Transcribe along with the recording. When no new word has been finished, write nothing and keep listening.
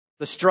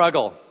The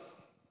struggle.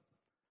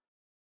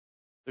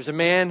 There's a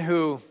man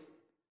who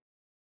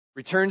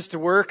returns to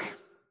work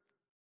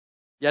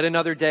yet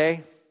another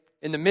day.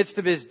 In the midst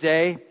of his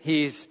day,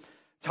 he's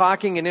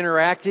talking and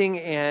interacting,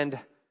 and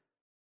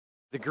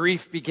the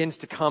grief begins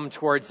to come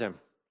towards him.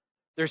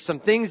 There's some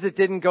things that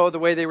didn't go the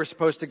way they were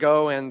supposed to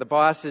go, and the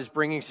boss is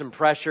bringing some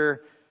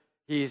pressure.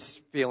 He's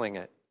feeling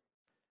it.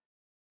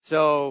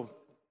 So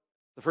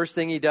the first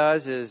thing he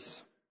does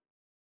is,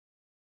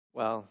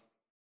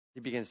 he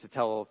begins to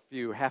tell a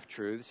few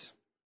half-truths,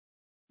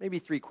 maybe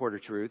three-quarter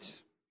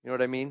truths. You know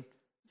what I mean?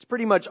 It's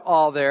pretty much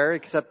all there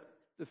except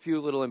a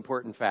few little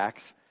important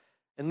facts.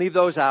 And leave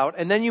those out.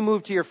 And then you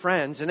move to your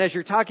friends. And as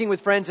you're talking with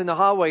friends in the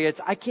hallway,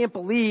 it's, I can't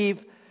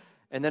believe.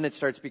 And then it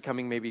starts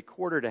becoming maybe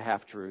quarter to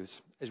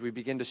half-truths as we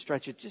begin to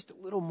stretch it just a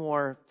little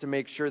more to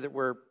make sure that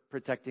we're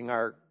protecting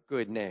our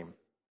good name.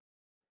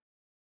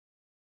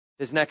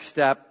 His next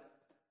step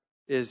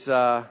is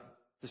to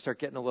start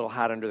getting a little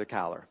hot under the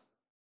collar.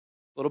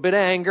 A little bit of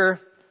anger, a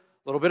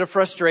little bit of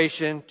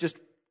frustration. Just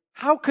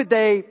how could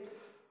they,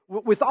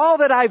 with all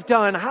that I've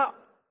done, how?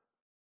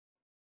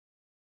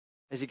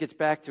 As he gets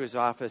back to his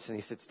office and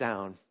he sits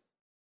down,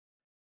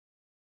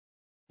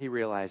 he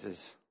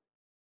realizes,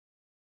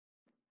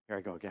 here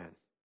I go again.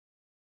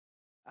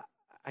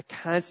 I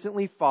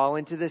constantly fall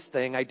into this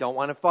thing I don't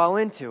want to fall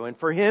into. And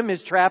for him,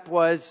 his trap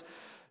was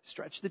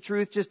stretch the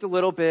truth just a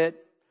little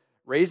bit,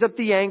 raise up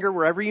the anger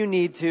wherever you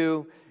need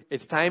to.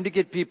 It's time to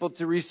get people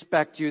to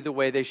respect you the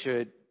way they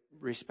should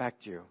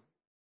respect you,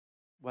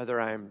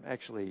 whether I'm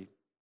actually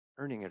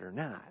earning it or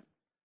not.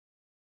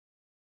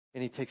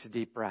 And he takes a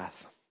deep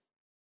breath.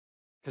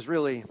 Because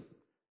really,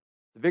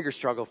 the bigger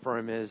struggle for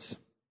him is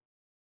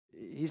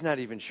he's not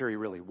even sure he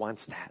really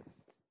wants that.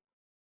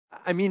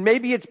 I mean,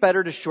 maybe it's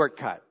better to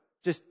shortcut.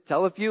 Just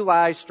tell a few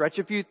lies, stretch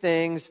a few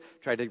things,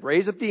 try to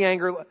raise up the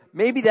anger.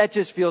 Maybe that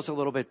just feels a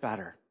little bit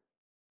better.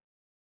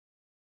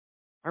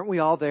 Aren't we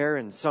all there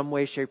in some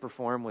way, shape, or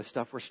form with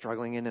stuff we're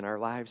struggling in our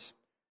lives?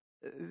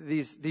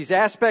 These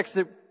aspects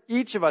that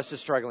each of us is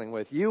struggling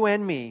with, you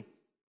and me,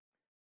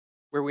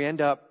 where we end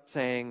up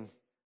saying,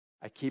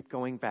 I keep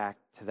going back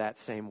to that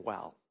same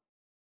well.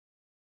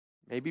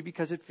 Maybe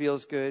because it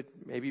feels good,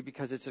 maybe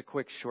because it's a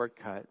quick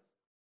shortcut.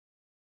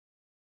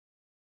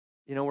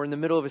 You know, we're in the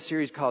middle of a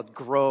series called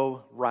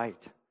Grow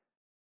Right.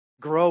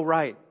 Grow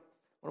Right.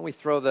 Why don't we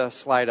throw the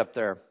slide up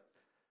there?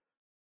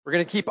 We're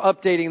going to keep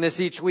updating this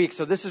each week.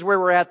 So this is where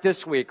we're at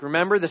this week.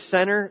 Remember, the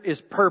center is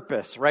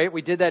purpose, right?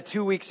 We did that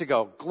 2 weeks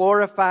ago.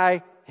 Glorify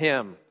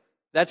Him.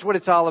 That's what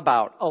it's all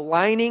about.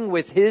 Aligning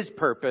with His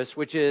purpose,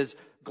 which is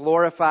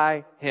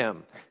glorify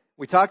Him.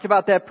 We talked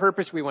about that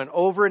purpose. We went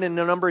over it in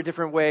a number of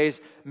different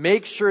ways.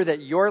 Make sure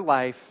that your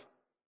life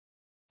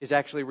is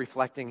actually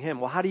reflecting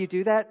Him. Well, how do you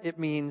do that? It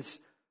means,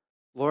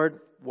 Lord,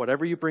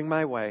 whatever you bring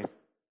my way,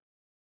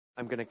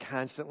 I'm going to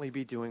constantly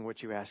be doing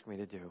what you ask me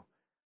to do.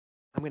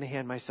 I'm going to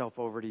hand myself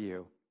over to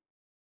you.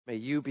 May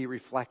you be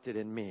reflected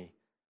in me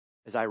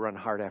as I run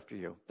hard after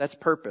you. That's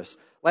purpose.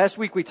 Last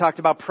week we talked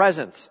about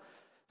presence.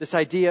 This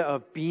idea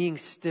of being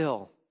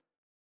still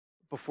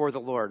before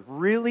the Lord.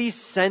 Really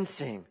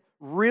sensing,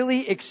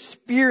 really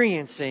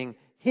experiencing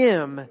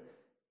Him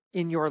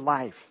in your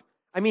life.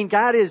 I mean,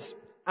 God is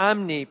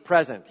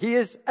omnipresent. He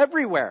is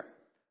everywhere.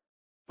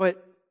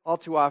 But all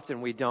too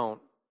often we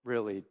don't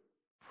really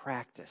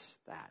practice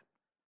that.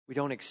 We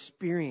don't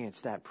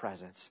experience that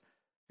presence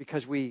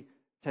because we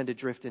tend to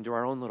drift into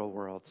our own little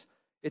worlds.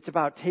 It's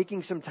about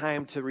taking some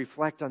time to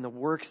reflect on the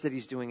works that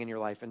He's doing in your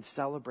life and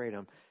celebrate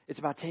Him. It's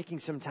about taking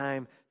some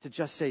time to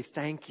just say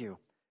thank you.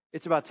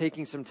 It's about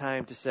taking some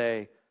time to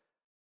say,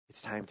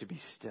 it's time to be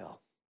still.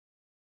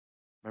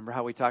 Remember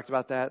how we talked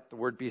about that? The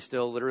word be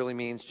still literally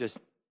means just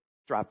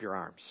drop your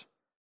arms.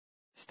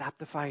 Stop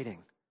the fighting.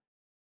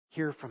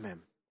 Hear from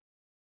Him.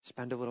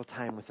 Spend a little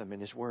time with Him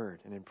in His Word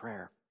and in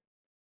prayer.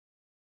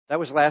 That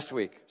was last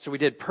week. So we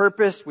did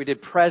purpose, we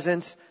did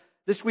presence.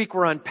 This week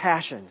we're on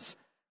passions.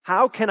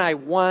 How can I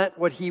want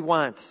what He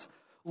wants?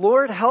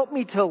 Lord, help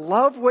me to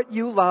love what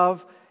you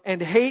love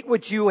and hate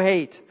what you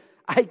hate.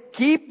 I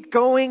keep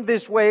going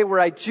this way where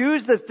I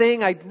choose the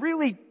thing I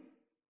really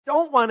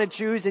don't want to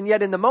choose, and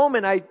yet in the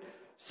moment I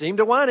seem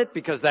to want it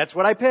because that's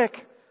what I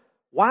pick.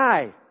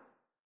 Why?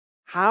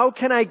 How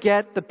can I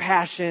get the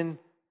passion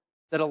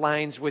that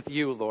aligns with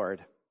you, Lord?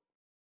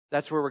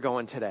 That's where we're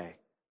going today.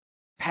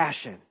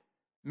 Passion.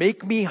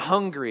 Make me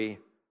hungry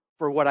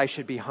for what I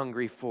should be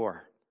hungry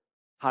for.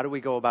 How do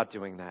we go about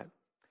doing that?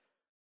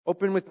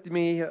 Open with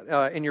me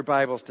in your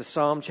Bibles to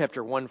Psalm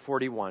chapter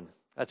 141.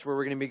 That's where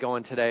we're going to be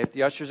going today.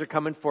 The ushers are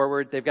coming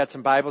forward. They've got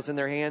some Bibles in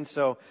their hands,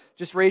 so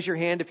just raise your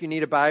hand if you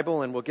need a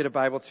Bible, and we'll get a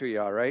Bible to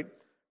you, all right?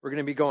 We're going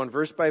to be going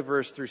verse by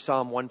verse through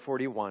Psalm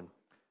 141.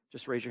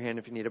 Just raise your hand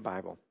if you need a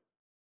Bible.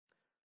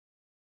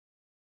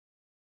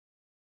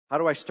 How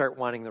do I start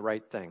wanting the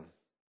right thing?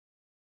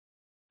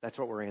 That's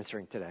what we're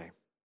answering today.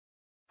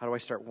 How do I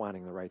start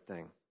wanting the right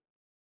thing?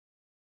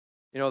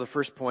 You know, the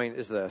first point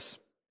is this.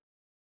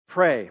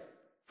 Pray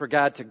for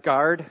God to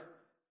guard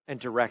and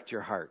direct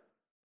your heart.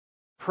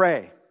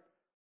 Pray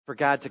for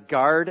God to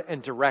guard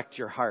and direct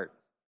your heart.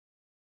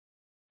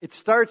 It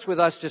starts with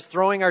us just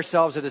throwing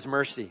ourselves at His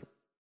mercy.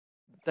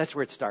 That's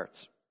where it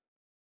starts.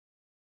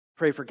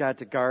 Pray for God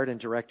to guard and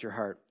direct your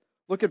heart.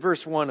 Look at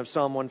verse 1 of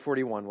Psalm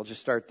 141. We'll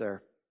just start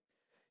there.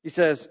 He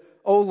says,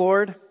 O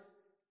Lord,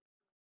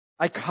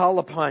 I call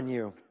upon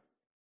you.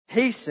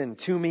 Hasten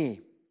to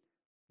me.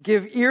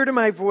 Give ear to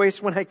my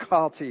voice when I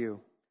call to you.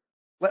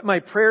 Let my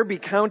prayer be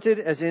counted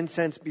as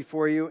incense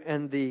before you,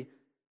 and the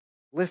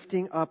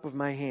lifting up of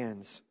my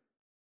hands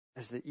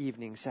as the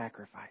evening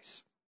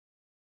sacrifice.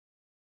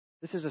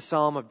 This is a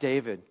psalm of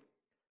David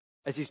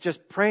as he's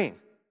just praying.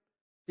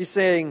 He's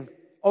saying,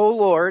 O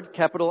Lord,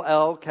 capital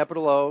L,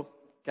 capital O,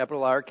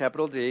 capital R,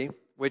 capital D,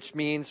 which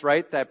means,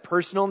 right, that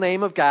personal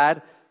name of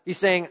God. He's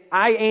saying,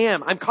 I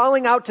am. I'm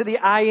calling out to the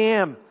I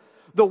am.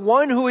 The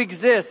one who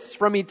exists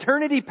from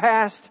eternity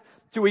past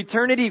to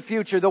eternity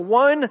future. The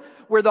one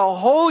where the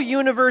whole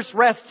universe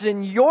rests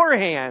in your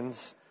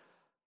hands.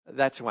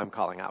 That's who I'm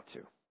calling out to.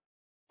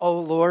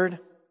 Oh Lord,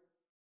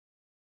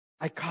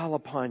 I call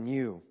upon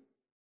you.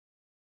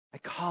 I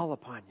call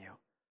upon you.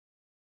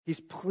 He's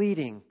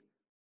pleading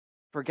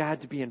for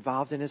God to be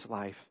involved in his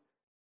life.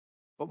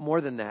 But more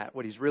than that,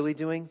 what he's really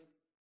doing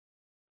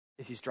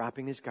is he's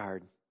dropping his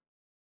guard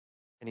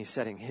and he's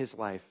setting his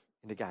life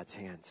into God's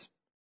hands.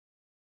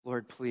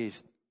 Lord,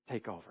 please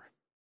take over.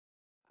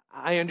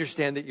 I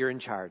understand that you're in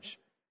charge.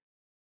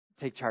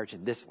 Take charge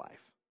in this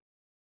life.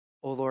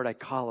 Oh Lord, I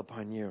call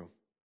upon you.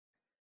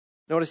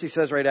 Notice he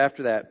says right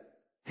after that,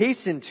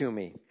 hasten to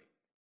me.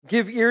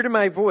 Give ear to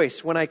my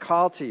voice when I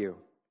call to you.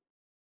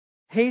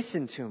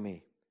 Hasten to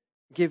me.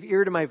 Give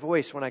ear to my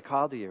voice when I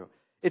call to you.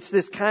 It's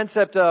this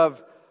concept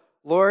of,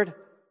 Lord,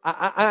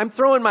 I'm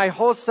throwing my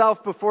whole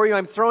self before you.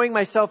 I'm throwing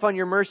myself on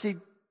your mercy.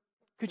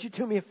 Could you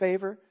do me a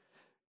favor?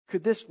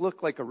 Could this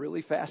look like a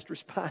really fast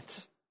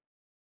response?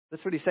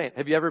 That's what he's saying.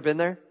 Have you ever been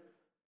there?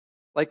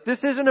 Like,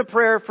 this isn't a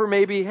prayer for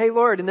maybe, hey,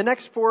 Lord, in the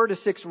next 4 to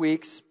 6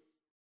 weeks,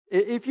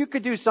 if you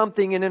could do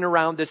something in and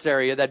around this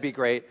area, that'd be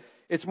great.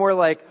 It's more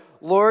like,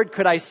 Lord,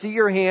 could I see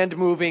your hand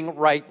moving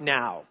right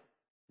now?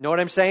 Know what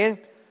I'm saying?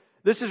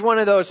 This is one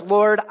of those,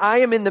 Lord, I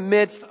am in the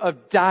midst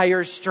of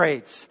dire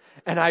straits,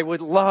 and I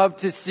would love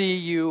to see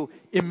you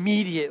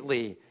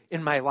immediately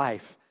in my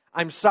life.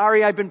 I'm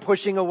sorry I've been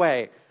pushing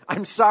away.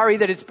 I'm sorry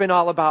that it's been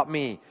all about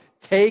me.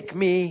 Take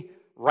me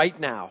right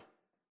now.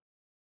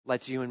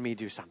 Let's you and me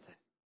do something.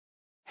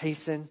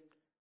 Hasten,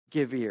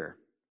 give ear.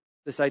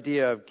 This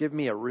idea of give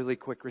me a really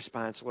quick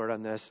response, Lord,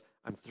 on this.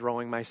 I'm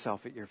throwing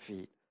myself at your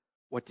feet.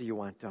 What do you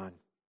want done?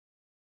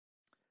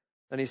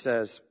 Then he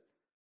says,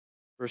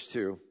 verse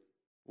 2,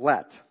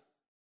 let.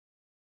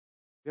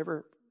 You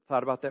ever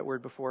thought about that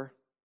word before?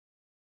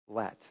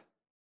 Let.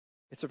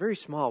 It's a very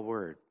small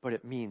word, but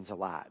it means a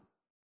lot.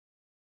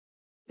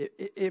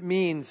 It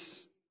means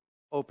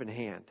open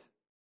hand.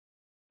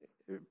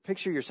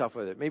 Picture yourself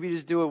with it. Maybe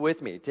just do it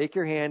with me. Take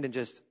your hand and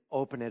just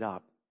open it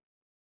up.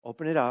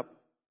 Open it up.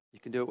 You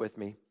can do it with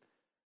me.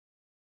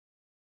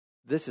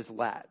 This is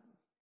let.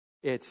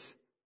 It's,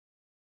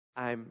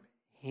 I'm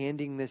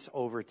handing this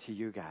over to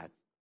you, God.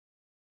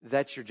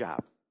 That's your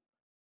job.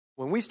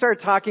 When we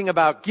start talking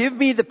about, give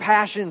me the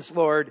passions,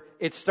 Lord,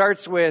 it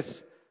starts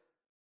with,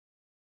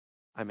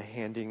 I'm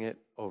handing it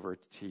over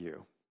to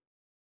you.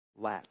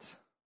 Let.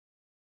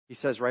 He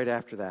says right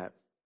after that,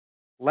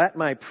 let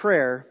my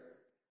prayer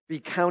be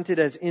counted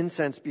as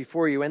incense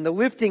before you, and the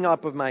lifting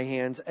up of my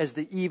hands as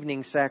the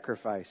evening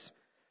sacrifice.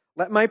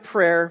 Let my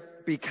prayer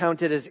be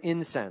counted as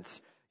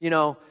incense. You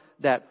know,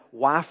 that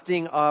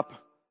wafting up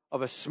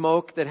of a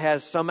smoke that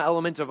has some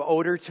element of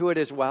odor to it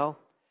as well.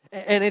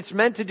 And it's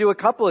meant to do a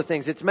couple of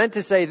things. It's meant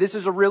to say this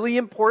is a really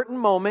important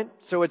moment,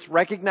 so it's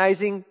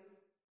recognizing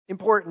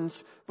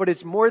importance, but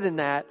it's more than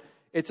that.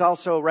 It's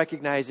also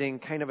recognizing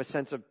kind of a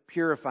sense of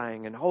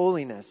purifying and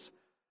holiness.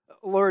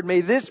 Lord, may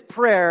this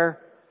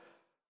prayer,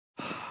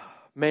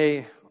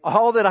 may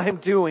all that I'm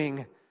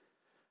doing,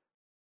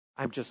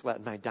 I'm just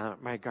letting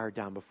my guard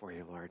down before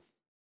you, Lord.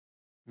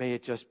 May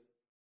it just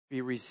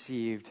be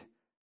received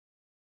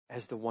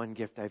as the one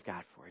gift I've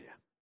got for you.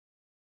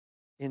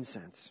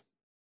 Incense.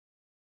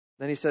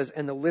 Then he says,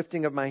 and the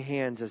lifting of my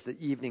hands as the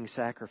evening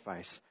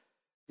sacrifice.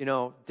 You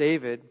know,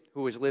 David,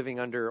 who was living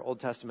under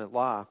Old Testament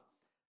law,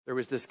 there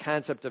was this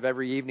concept of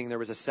every evening there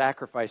was a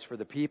sacrifice for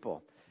the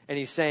people. And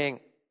he's saying,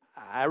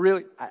 I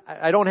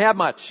don't have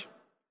much.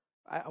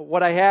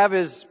 What I have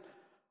is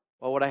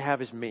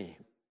me.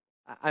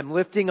 I'm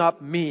lifting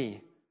up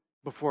me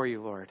before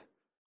you, Lord.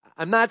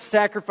 I'm not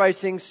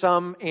sacrificing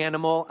some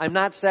animal. I'm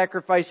not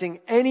sacrificing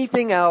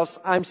anything else.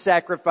 I'm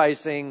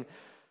sacrificing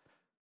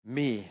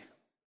me.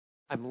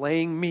 I'm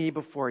laying me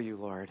before you,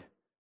 Lord.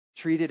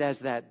 Treat it as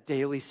that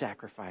daily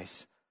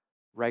sacrifice,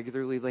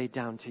 regularly laid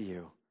down to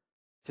you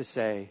to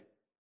say,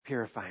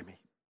 purify me,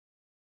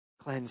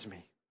 cleanse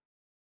me,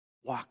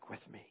 walk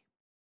with me.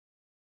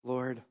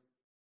 Lord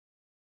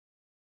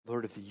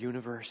of the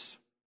universe,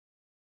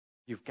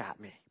 you've got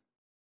me.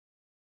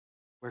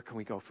 Where can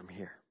we go from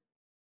here?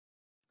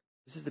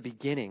 This is the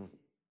beginning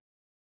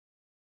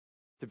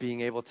to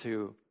being able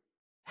to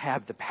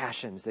have the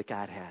passions that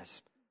God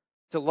has.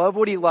 To love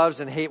what he loves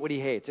and hate what he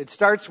hates. It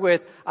starts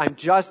with, I'm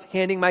just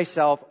handing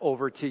myself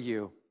over to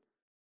you.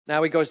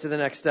 Now he goes to the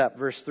next step,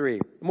 verse 3.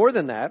 More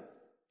than that,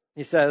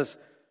 he says,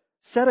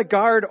 set a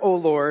guard, O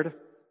Lord,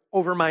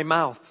 over my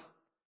mouth.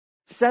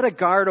 Set a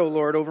guard, O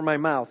Lord, over my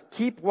mouth.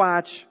 Keep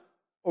watch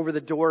over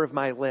the door of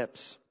my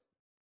lips.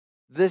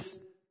 This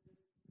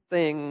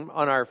thing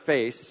on our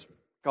face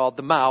called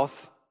the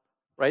mouth,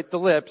 right, the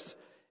lips,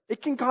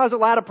 it can cause a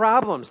lot of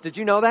problems. Did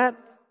you know that?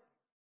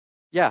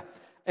 Yeah.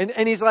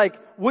 And he's like,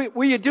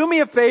 will you do me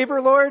a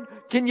favor, Lord?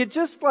 Can you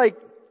just put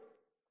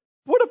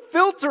a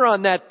filter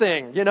on that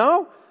thing, you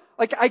know?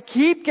 I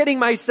keep getting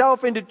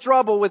myself into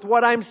trouble with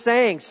what I'm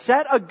saying.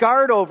 Set a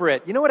guard over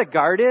it. You know what a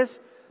guard is?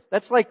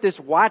 That's like this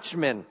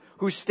watchman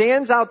who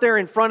stands out there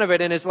in front of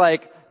it and is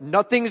like,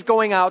 nothing's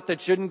going out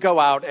that shouldn't go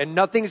out and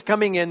nothing's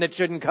coming in that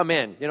shouldn't come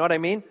in. You know what I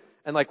mean?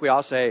 And we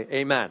all say,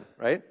 amen,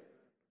 right?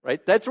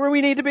 Right? That's where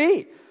we need to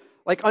be.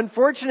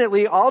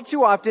 Unfortunately, all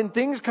too often,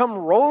 things come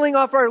rolling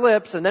off our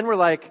lips, and then we're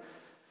like,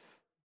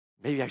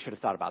 maybe I should have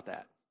thought about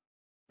that,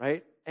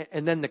 right?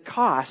 And then the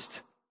cost,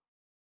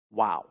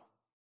 wow,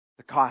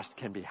 the cost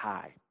can be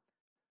high.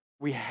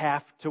 We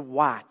have to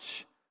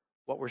watch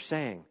what we're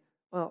saying.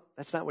 Well,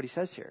 that's not what he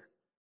says here.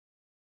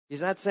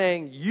 He's not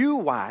saying, you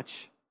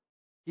watch.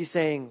 He's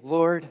saying,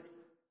 Lord,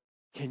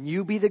 can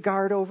you be the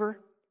guard over?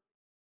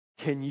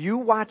 Can you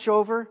watch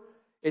over?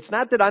 It's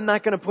not that I'm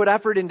not going to put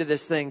effort into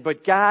this thing,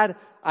 but God,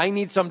 I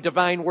need some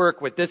divine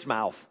work with this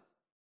mouth.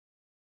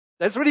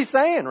 That's what he's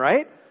saying,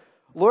 right?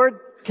 Lord,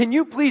 can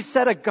you please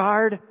set a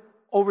guard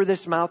over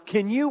this mouth?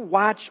 Can you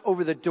watch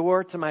over the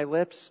door to my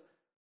lips?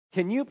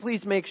 Can you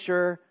please make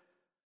sure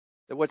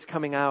that what's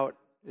coming out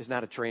is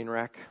not a train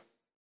wreck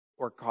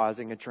or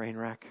causing a train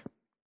wreck?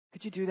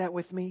 Could you do that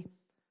with me?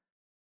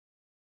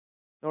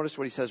 Notice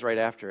what he says right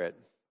after it.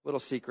 Little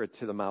secret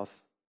to the mouth.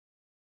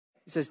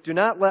 He says, do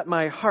not let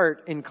my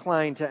heart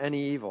incline to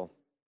any evil.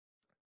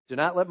 Do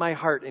not let my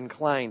heart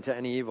incline to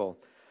any evil.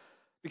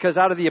 Because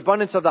out of the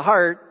abundance of the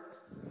heart,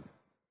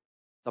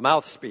 the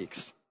mouth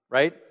speaks,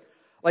 right?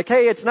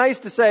 Hey, it's nice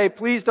to say,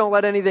 please don't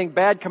let anything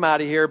bad come out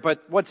of here,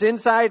 but what's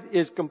inside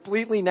is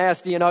completely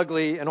nasty and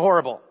ugly and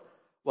horrible.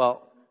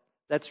 Well,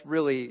 that's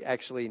really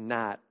actually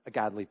not a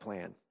godly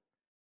plan.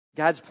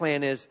 God's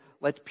plan is,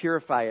 let's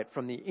purify it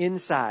from the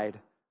inside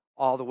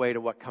all the way to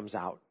what comes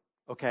out,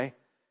 okay?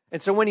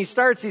 And so when he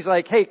starts, he's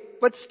like, hey,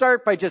 let's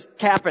start by just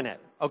capping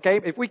it,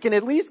 okay? If we can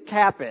at least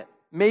cap it,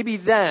 maybe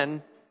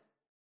then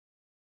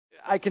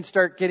I can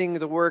start getting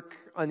the work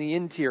on the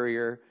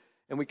interior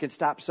and we can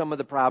stop some of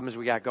the problems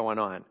we got going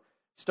on.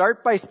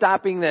 Start by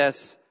stopping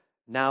this.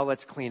 Now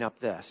let's clean up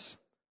this.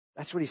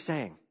 That's what he's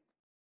saying.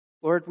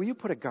 Lord, will you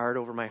put a guard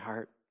over my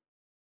heart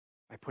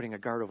by putting a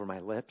guard over my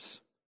lips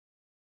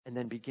and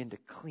then begin to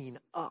clean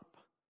up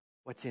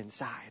what's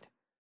inside?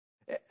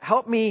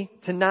 Help me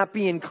to not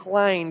be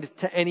inclined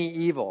to any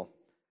evil.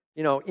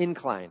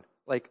 Incline,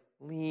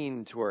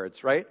 lean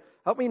towards, right?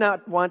 Help me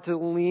not want to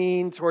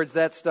lean towards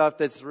that stuff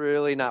that's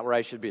really not where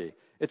I should be.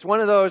 It's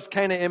one of those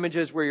kind of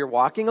images where you're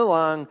walking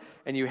along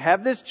and you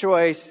have this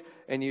choice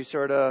and you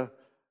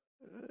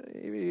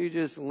you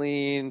just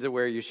lean to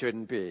where you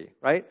shouldn't be,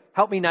 right?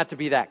 Help me not to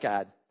be that,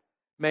 God.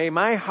 May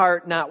my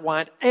heart not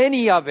want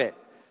any of it.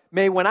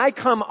 May when I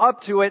come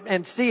up to it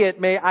and see it,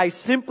 may I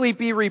simply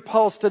be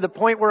repulsed to the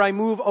point where I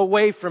move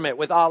away from it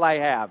with all I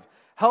have.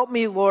 Help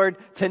me, Lord,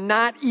 to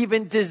not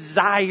even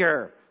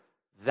desire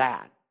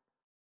that,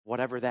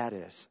 whatever that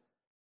is.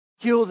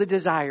 Kill the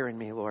desire in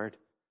me, Lord.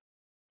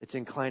 It's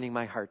inclining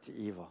my heart to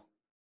evil.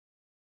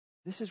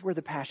 This is where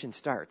the passion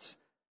starts.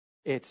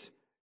 It's,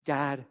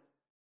 God,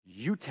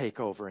 you take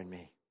over in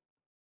me.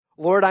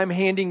 Lord, I'm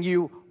handing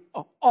you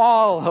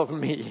all of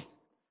me.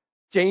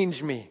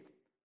 Change me.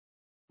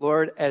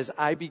 Lord, as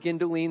I begin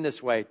to lean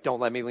this way, don't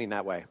let me lean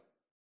that way.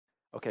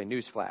 Okay,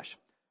 newsflash.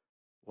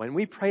 When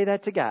we pray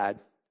that to God,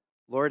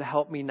 Lord,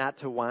 help me not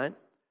to want,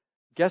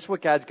 guess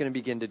what God's going to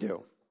begin to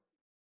do?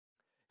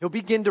 He'll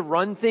begin to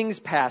run things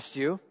past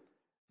you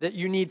that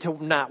you need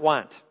to not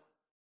want,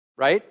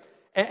 right?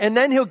 And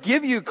then he'll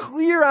give you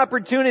clear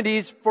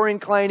opportunities for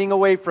inclining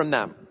away from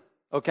them,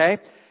 okay?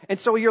 And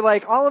so you're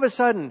like, all of a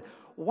sudden,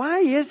 why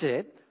is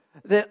it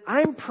that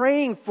I'm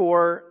praying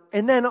for,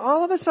 and then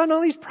all of a sudden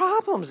all these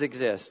problems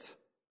exist?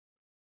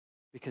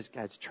 Because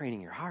God's training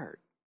your heart.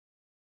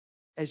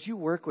 As you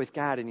work with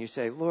God and you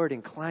say, Lord,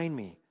 incline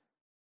me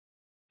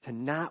to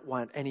not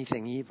want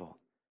anything evil,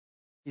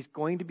 he's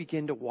going to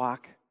begin to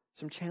walk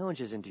some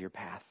challenges into your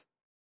path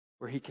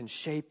where he can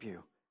shape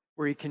you,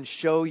 where he can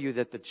show you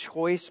that the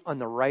choice on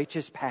the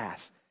righteous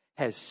path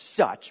has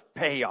such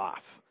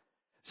payoff.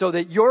 So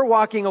that you're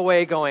walking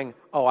away going,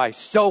 oh, I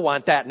so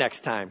want that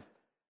next time.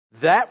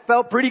 That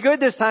felt pretty good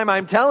this time.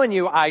 I'm telling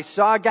you, I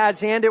saw God's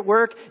hand at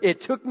work.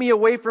 It took me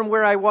away from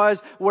where I was,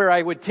 where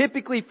I would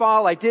typically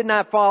fall. I did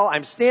not fall.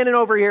 I'm standing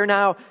over here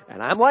now,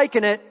 and I'm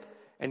liking it.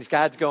 And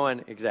God's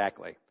going,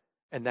 exactly.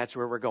 And that's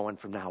where we're going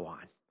from now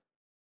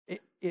on.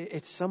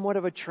 It's somewhat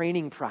of a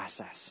training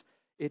process.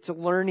 It's a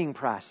learning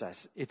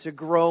process. It's a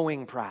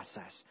growing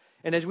process.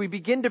 And as we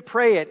begin to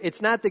pray it,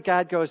 it's not that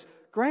God goes,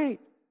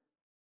 great.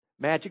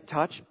 magic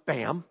touch,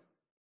 bam.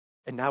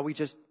 And now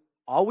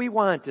all we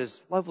want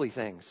is lovely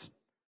things.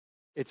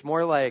 It's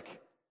more like,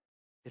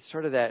 it's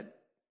sort of that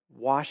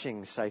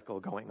washing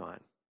cycle going on.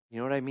 You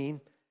know what I mean?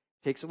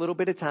 It takes a little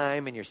bit of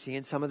time and you're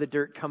seeing some of the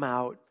dirt come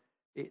out.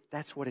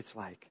 That's what it's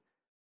like.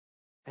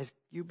 As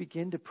you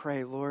begin to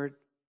pray, Lord,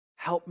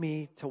 help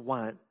me to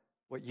want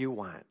what you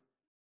want.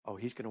 Oh,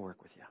 he's going to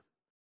work with you.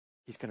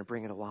 He's going to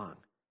bring it along.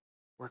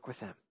 Work with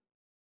him.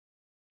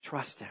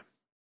 Trust him.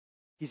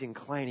 He's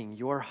inclining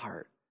your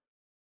heart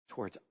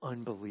towards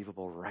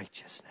unbelievable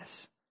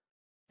righteousness.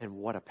 And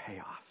what a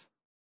payoff.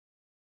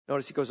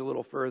 Notice he goes a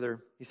little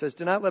further. He says,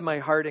 do not let my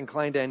heart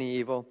incline to any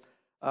evil,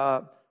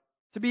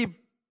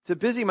 to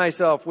busy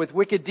myself with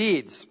wicked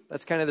deeds.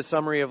 That's kind of the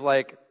summary of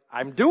like,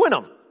 I'm doing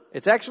them.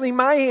 It's actually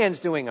my hands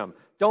doing them.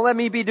 Don't let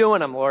me be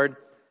doing them, Lord.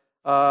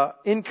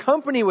 In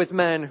company with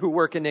men who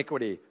work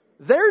iniquity.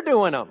 They're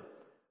doing them.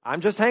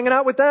 I'm just hanging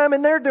out with them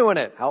and they're doing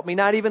it. Help me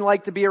not even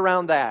like to be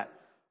around that.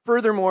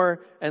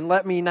 Furthermore, and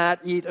let me not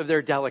eat of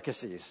their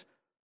delicacies.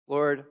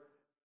 Lord,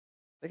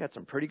 they got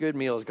some pretty good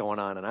meals going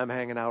on and I'm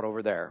hanging out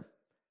over there.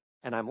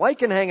 And I'm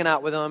liking hanging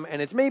out with them,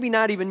 and it's maybe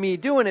not even me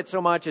doing it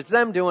so much, it's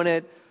them doing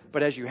it.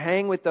 But as you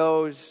hang with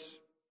those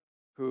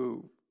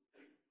who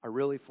are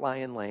really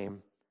flying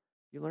lame,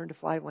 you learn to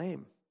fly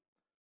lame.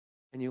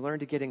 And you learn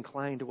to get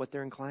inclined to what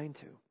they're inclined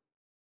to.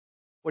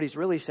 What he's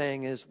really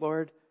saying is,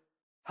 Lord,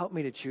 help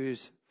me to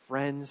choose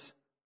friends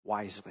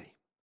wisely.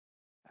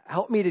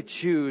 Help me to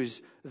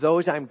choose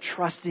those I'm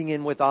trusting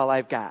in with all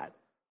I've got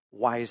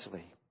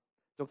wisely.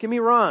 Don't get me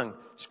wrong.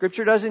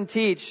 Scripture doesn't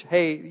teach,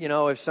 hey,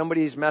 if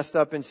somebody's messed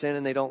up in sin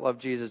and they don't love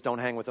Jesus, don't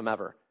hang with them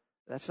ever.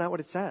 That's not what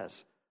it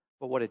says.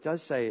 But what it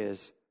does say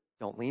is,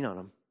 don't lean on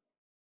them.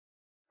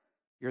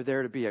 You're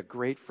there to be a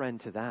great friend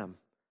to them.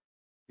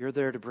 You're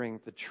there to bring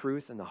the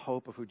truth and the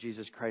hope of who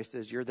Jesus Christ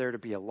is. You're there to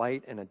be a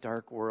light in a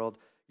dark world.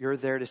 You're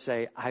there to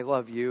say, I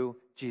love you.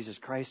 Jesus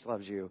Christ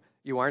loves you.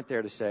 You aren't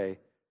there to say,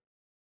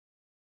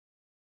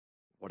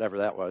 whatever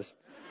that was.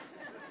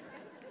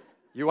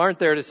 You aren't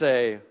there to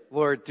say,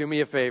 Lord, do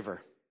me a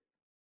favor.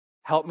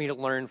 Help me to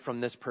learn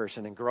from this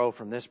person and grow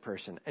from this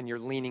person. And you're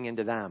leaning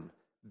into them.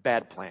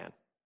 Bad plan.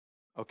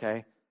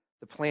 Okay?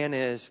 The plan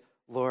is,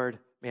 Lord,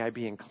 may I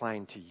be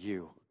inclined to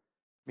you.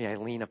 May I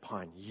lean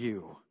upon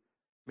you.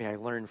 May I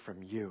learn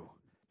from you.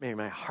 May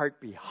my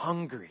heart be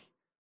hungry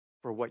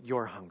for what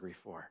you're hungry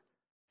for.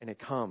 And it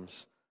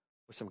comes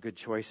with some good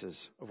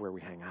choices of where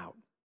we hang out.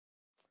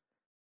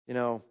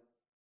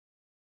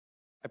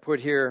 I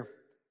put here,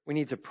 we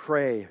need to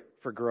pray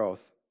for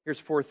growth. Here's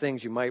 4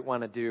 things you might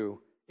want to do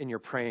in your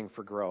praying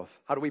for growth.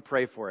 How do we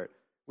pray for it?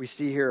 We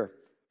see here,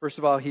 first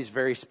of all, he's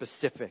very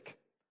specific.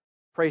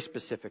 Pray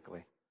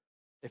specifically.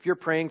 If you're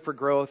praying for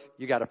growth,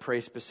 you got to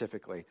pray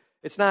specifically.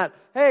 It's not,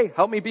 hey,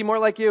 help me be more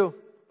like you.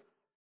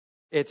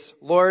 It's,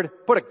 Lord,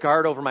 put a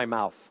guard over my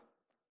mouth.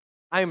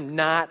 I'm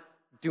not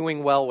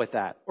doing well with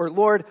that. Or,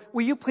 Lord,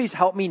 will you please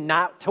help me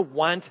not to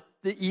want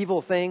the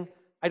evil thing?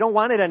 I don't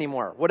want it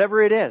anymore.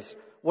 Whatever it is.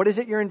 What is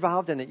it you're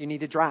involved in that you need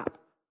to drop?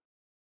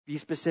 Be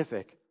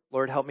specific.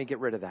 Lord, help me get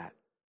rid of that.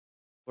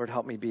 Lord,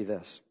 help me be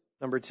this.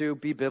 Number 2,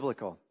 be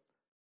biblical.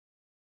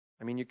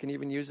 You can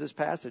even use this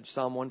passage,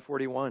 Psalm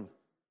 141,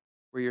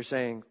 where you're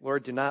saying,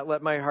 Lord, do not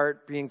let my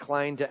heart be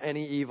inclined to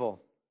any evil.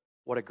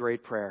 What a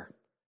great prayer.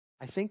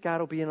 I think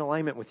God will be in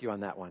alignment with you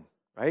on that one,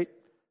 right?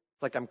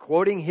 It's like I'm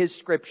quoting his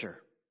scripture.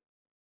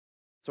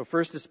 So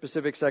first is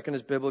specific, second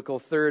is biblical.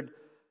 Third,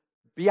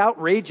 be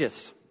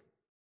outrageous.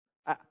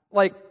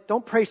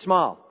 Don't pray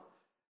small.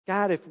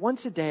 God, if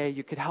once a day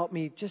you could help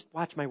me just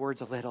watch my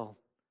words a little.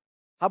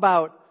 How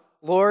about,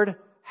 Lord,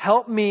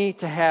 help me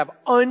to have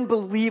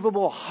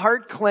unbelievable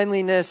heart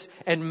cleanliness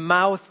and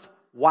mouth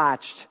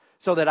watched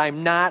so that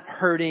I'm not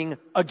hurting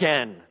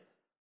again.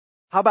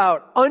 How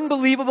about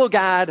unbelievable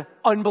God,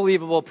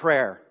 unbelievable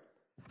prayer?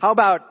 How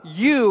about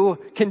you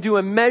can do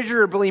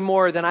immeasurably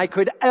more than I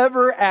could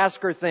ever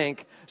ask or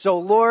think. So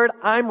Lord,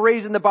 I'm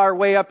raising the bar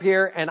way up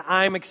here and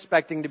I'm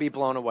expecting to be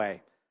blown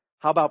away.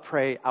 How about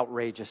pray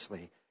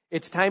outrageously?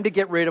 It's time to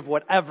get rid of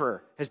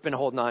whatever has been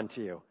holding on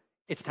to you.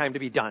 It's time to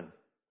be done.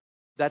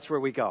 That's where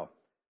we go.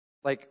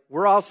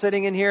 We're all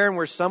sitting in here and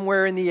we're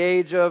somewhere in the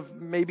age of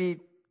maybe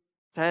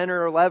 10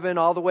 or 11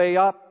 all the way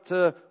up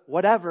to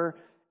whatever,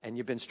 and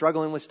you've been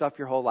struggling with stuff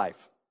your whole life.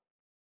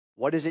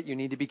 What is it you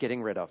need to be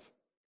getting rid of?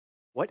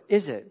 What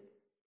is it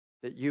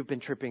that you've been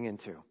tripping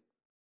into?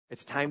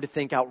 It's time to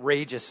think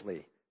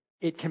outrageously.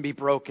 It can be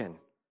broken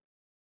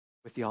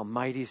with the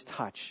Almighty's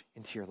touch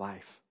into your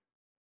life.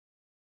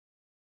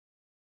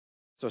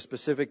 So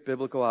specific,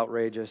 biblical,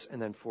 outrageous,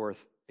 and then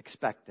fourth,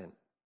 expectant.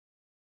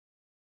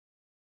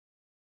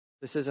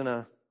 This isn't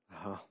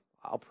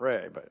I'll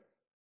pray, but,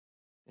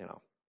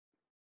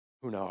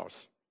 who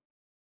knows?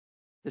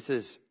 This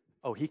is,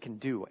 he can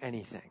do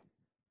anything.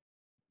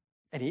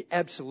 And he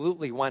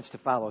absolutely wants to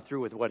follow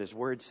through with what his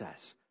word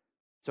says.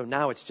 So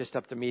now it's just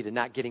up to me to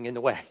not getting in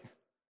the way.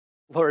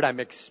 Lord, I'm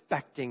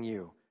expecting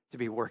you to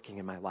be working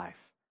in my life.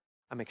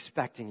 I'm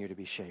expecting you to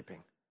be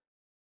shaping.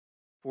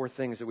 4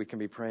 things that we can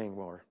be praying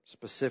for: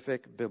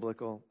 specific,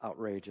 biblical,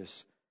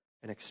 outrageous,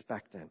 and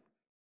expectant.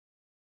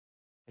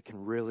 that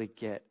can really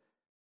get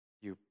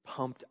you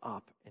pumped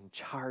up and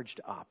charged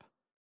up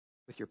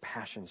with your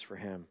passions for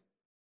him.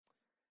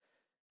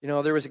 You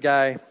know, there was a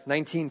guy,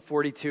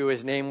 1942,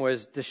 his name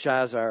was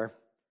Deshazar.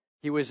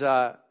 He was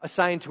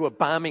assigned to a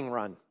bombing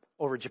run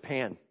over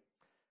Japan.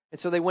 And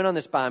so they went on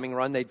this bombing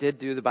run. They did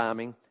do the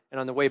bombing. And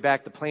on the way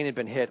back, the plane had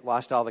been hit,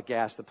 lost all the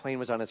gas. The plane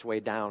was on its way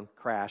down,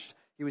 crashed.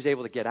 He was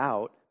able to get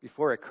out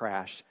before it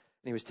crashed,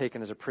 and he was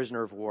taken as a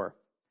prisoner of war.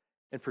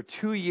 And for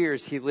 2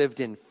 years, he lived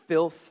in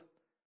filth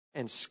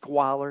and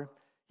squalor.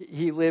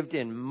 He lived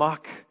in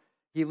muck.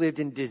 He lived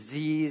in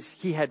disease.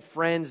 He had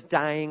friends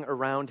dying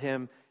around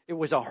him. It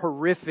was a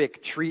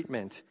horrific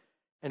treatment,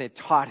 and it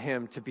taught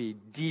him to be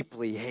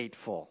deeply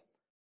hateful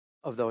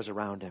of those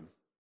around him.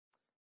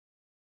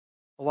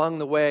 Along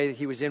the way,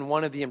 he was in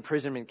one of the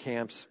imprisonment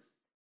camps,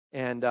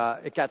 and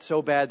it got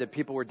so bad that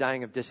people were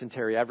dying of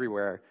dysentery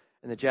everywhere.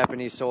 And the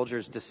Japanese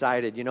soldiers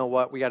decided, you know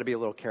what, we got to be a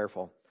little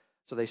careful.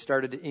 So they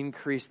started to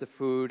increase the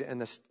food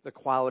and the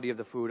quality of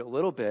the food a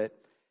little bit.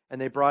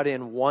 And they brought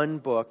in one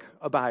book,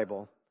 a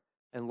Bible,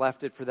 and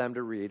left it for them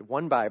to read.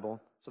 One Bible.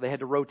 So they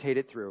had to rotate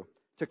it through.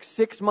 It took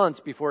 6 months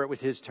before it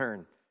was his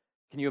turn.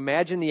 Can you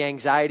imagine the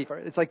anxiety?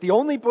 It's like the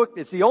only book,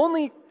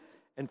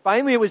 and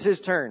finally it was his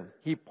turn.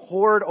 He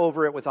poured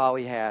over it with all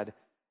he had.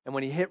 And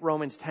when he hit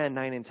Romans 10,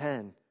 9 and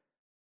 10,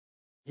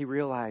 he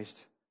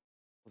realized,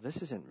 well,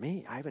 this isn't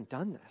me. I haven't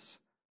done this.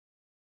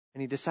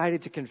 And he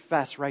decided to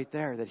confess right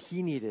there that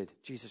he needed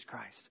Jesus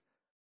Christ.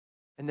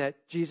 And that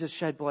Jesus'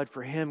 shed blood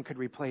for him could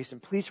replace him.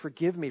 Please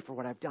forgive me for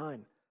what I've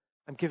done.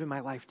 I'm giving my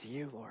life to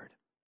you, Lord.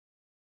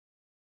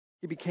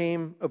 He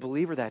became a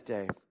believer that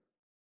day.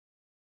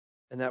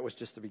 And that was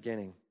just the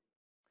beginning.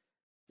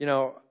 You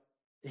know,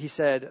 he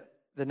said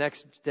the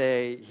next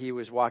day he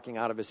was walking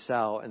out of his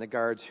cell, and the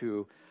guards,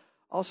 who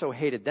also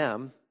hated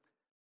them,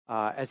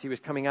 as he was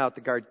coming out,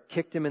 the guard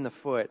kicked him in the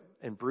foot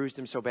and bruised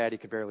him so bad he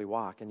could barely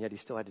walk, and yet he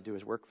still had to do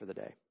his work for the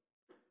day.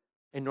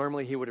 And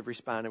normally he would have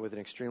responded with an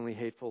extremely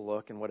hateful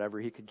look and whatever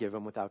he could give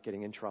him without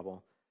getting in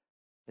trouble.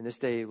 And this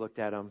day he looked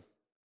at him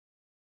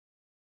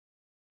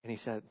and he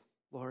said,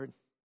 Lord,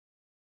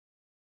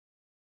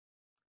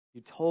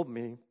 you told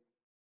me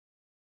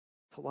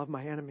to love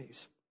my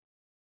enemies.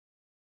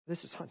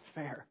 This is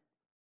unfair,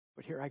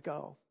 but here I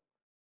go.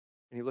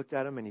 And he looked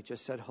at him and he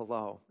just said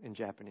hello in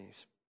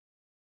Japanese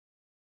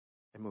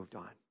and moved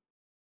on.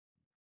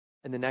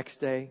 And the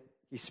next day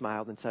he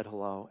smiled and said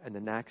hello, and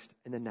the next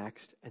and the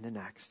next and the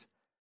next.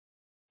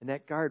 And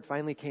that guard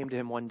finally came to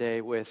him one day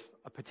with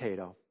a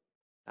potato,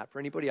 not for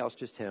anybody else,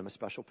 just him, a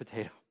special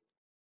potato,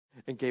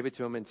 and gave it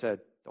to him and said,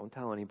 don't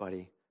tell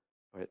anybody,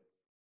 but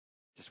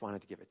just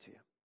wanted to give it to you,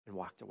 and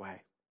walked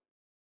away.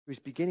 He was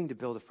beginning to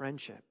build a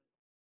friendship.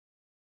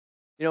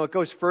 You know, it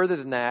goes further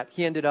than that.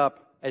 He ended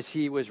up, as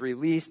he was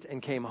released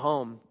and came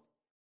home,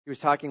 he was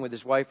talking with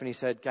his wife, and he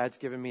said, God's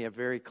given me a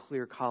very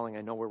clear calling.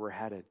 I know where we're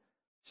headed.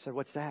 She said,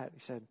 what's that? He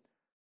said,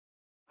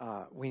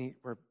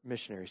 we're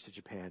missionaries to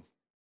Japan.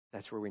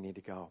 That's where we need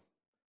to go.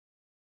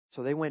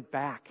 So they went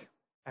back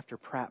after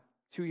prep,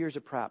 2 years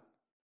of prep,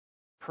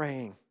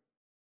 praying,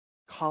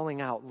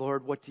 calling out,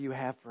 Lord, what do you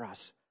have for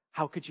us?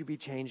 How could you be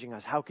changing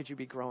us? How could you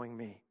be growing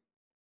me?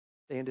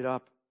 They ended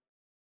up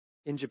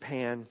in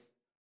Japan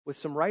with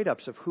some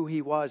write-ups of who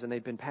he was, and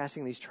they'd been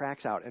passing these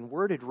tracts out, and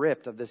word had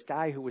ripped of this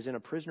guy who was in a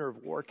prisoner of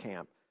war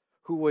camp,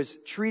 who was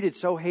treated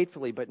so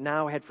hatefully, but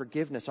now had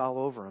forgiveness all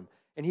over him.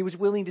 And he was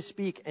willing to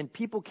speak, and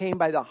people came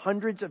by the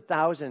hundreds of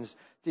thousands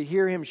to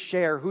hear him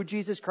share who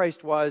Jesus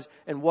Christ was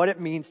and what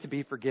it means to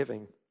be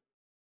forgiving.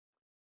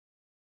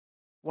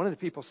 One of the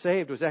people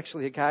saved was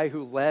actually a guy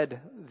who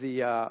led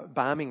the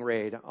bombing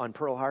raid on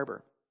Pearl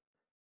Harbor.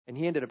 And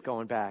he ended up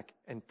going back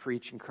and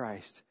preaching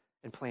Christ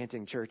and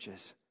planting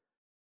churches.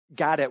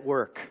 God at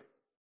work.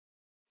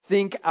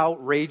 Think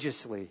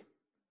outrageously.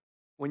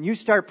 When you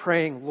start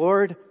praying,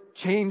 Lord,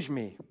 change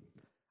me.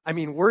 I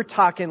mean, we're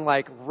talking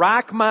like,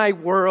 rock my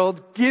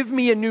world, give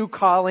me a new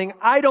calling.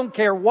 I don't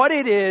care what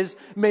it is.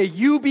 May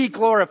you be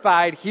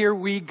glorified. Here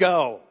we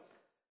go.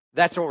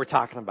 That's what we're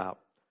talking about.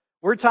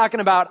 We're talking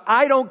about,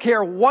 I don't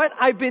care what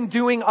I've been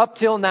doing up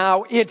till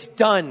now. It's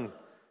done.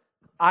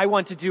 I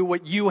want to do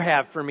what you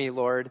have for me,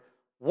 Lord.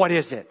 What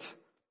is it?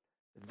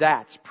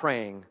 That's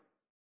praying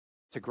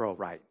to grow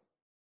right.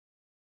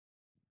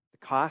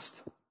 The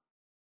cost?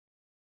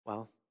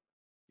 Well,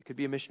 you could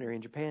be a missionary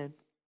in Japan.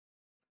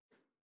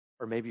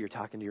 Or maybe you're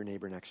talking to your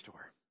neighbor next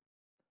door.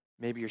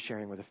 Maybe you're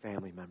sharing with a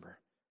family member.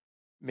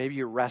 Maybe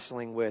you're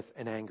wrestling with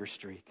an anger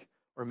streak.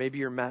 Or maybe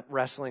you're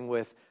wrestling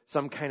with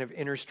some kind of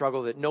inner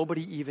struggle that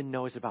nobody even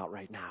knows about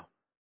right now.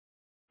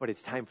 But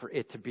it's time for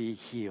it to be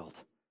healed.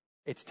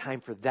 It's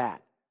time for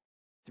that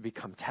to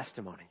become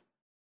testimony.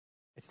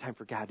 It's time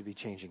for God to be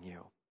changing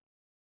you.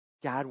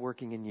 God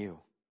working in you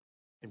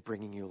and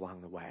bringing you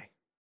along the way.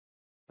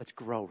 Let's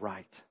grow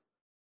right.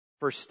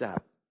 First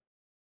step.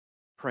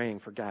 Praying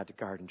for God to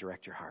guard and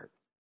direct your heart.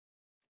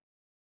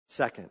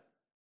 Second,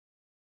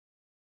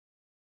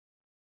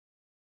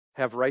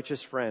 have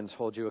righteous friends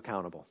hold you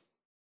accountable.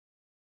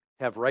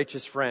 Have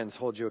righteous friends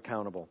hold you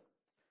accountable.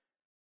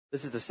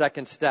 This is the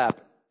second step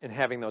in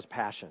having those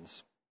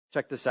passions.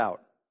 Check this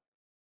out.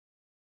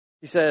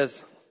 He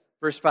says,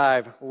 verse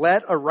 5,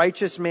 let a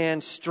righteous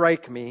man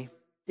strike me.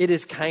 It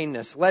is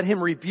kindness. Let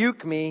him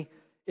rebuke me.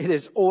 It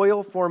is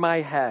oil for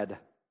my head.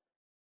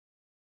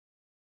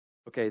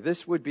 Okay,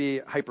 this would be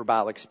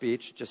hyperbolic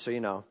speech, just so you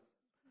know.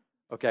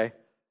 Okay?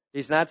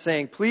 He's not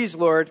saying, please,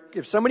 Lord,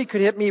 if somebody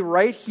could hit me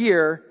right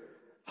here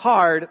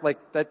hard, like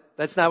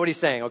that's not what he's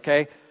saying,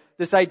 okay?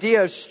 This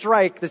idea of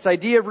strike, this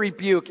idea of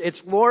rebuke,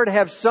 it's, Lord,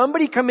 have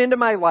somebody come into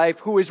my life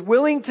who is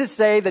willing to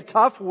say the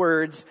tough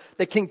words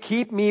that can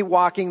keep me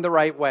walking the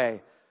right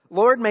way.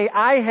 Lord, may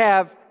I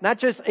have not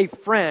just a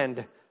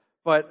friend,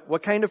 but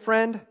what kind of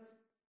friend?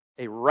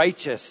 A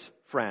righteous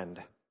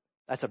friend.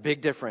 That's a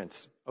big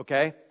difference,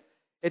 okay?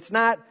 It's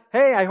not,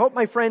 hey, I hope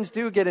my friends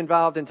do get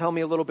involved and tell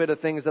me a little bit of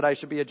things that I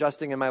should be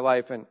adjusting in my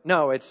life. And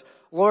no, it's,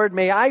 Lord,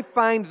 may I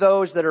find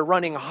those that are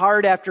running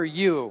hard after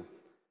you.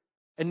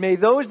 And may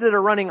those that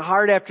are running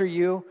hard after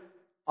you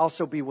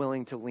also be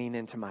willing to lean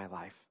into my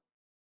life.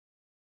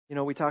 You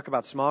know, we talk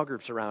about small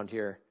groups around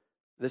here.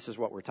 This is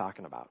what we're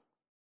talking about.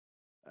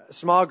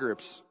 Small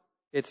groups.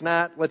 It's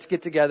not, let's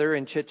get together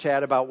and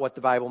chit-chat about what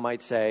the Bible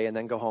might say and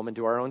then go home and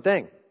do our own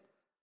thing.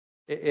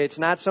 It's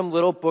not some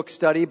little book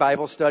study,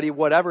 Bible study,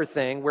 whatever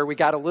thing where we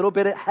got a little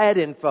bit of head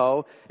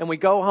info and we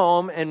go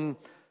home and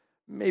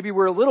maybe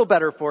we're a little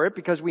better for it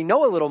because we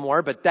know a little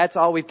more, but that's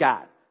all we've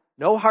got.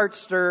 No heart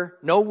stir,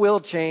 no will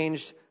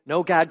changed,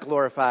 no God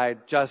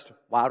glorified, just,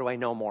 wow, do I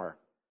know more?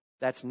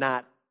 That's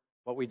not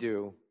what we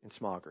do in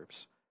small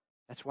groups.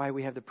 That's why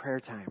we have the prayer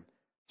time.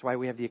 That's why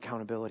we have the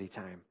accountability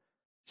time.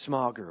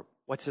 Small group,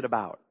 what's it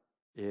about?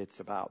 It's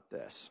about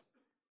this.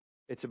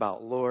 It's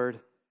about, Lord,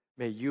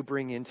 may you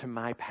bring into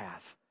my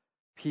path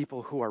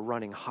people who are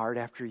running hard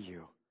after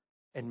you,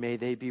 and may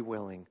they be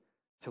willing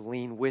to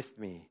lean with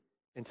me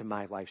into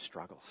my life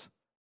struggles.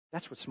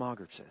 That's what small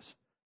groups is.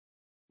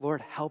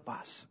 Lord, help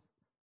us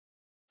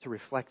to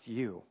reflect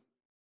you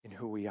in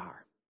who we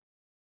are.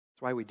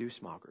 That's why we do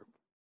small group,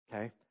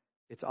 okay?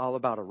 It's all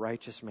about a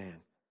righteous man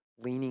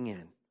leaning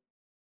in.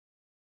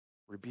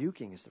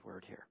 Rebuking is the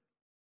word here.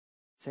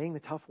 Saying the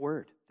tough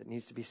word that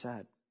needs to be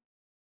said.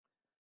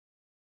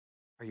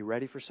 Are you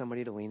ready for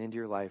somebody to lean into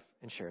your life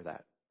and share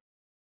that?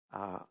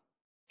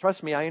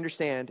 Trust me, I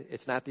understand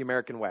it's not the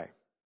American way,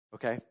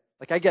 okay?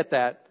 Like, I get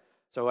that.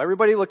 So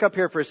everybody look up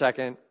here for a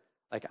second.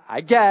 Like,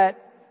 I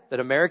get that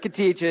America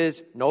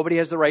teaches nobody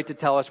has the right to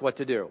tell us what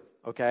to do,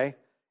 okay?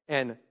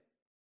 And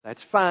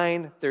that's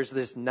fine. There's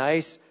this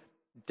nice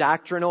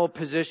doctrinal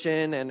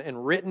position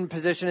and written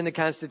position in the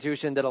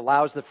Constitution that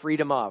allows the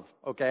freedom of,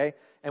 okay?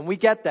 And we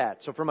get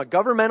that. So from a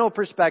governmental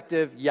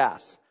perspective,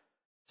 yes.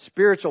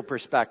 Spiritual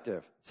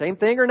perspective, same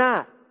thing or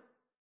not?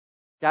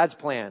 God's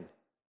plan,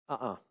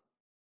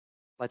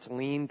 Let's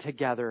lean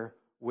together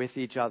with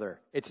each other.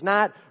 It's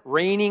not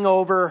reigning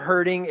over,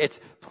 hurting. It's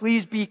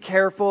please be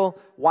careful.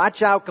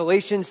 Watch out.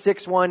 Galatians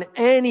 6:1.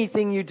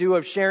 Anything you do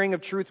of sharing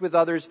of truth with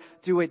others,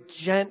 do it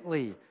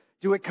gently.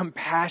 Do it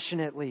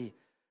compassionately.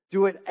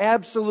 Do it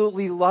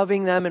absolutely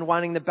loving them and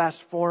wanting the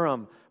best for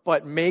them.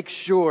 But make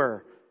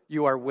sure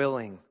you are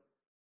willing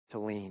to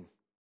lean.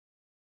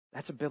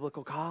 That's a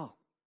biblical call.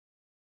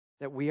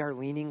 That we are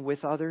leaning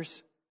with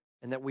others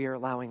and that we are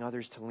allowing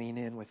others to lean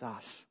in with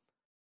us.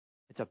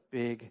 It's a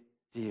big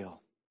deal.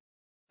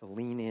 The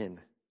lean in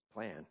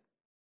plan.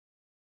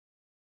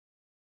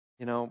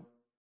 You know,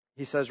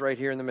 he says right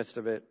here in the midst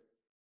of it,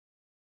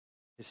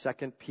 his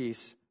second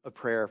piece of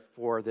prayer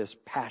for this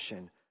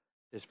passion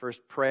is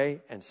first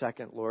pray, and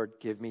second, Lord,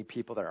 give me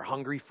people that are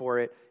hungry for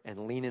it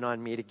and leaning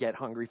on me to get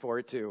hungry for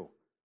it too.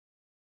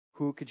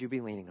 Who could you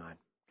be leaning on?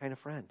 What kind of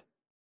friend?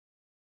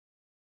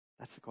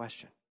 That's the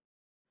question.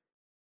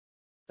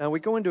 Now we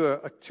go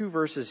into two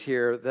verses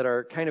here that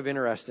are kind of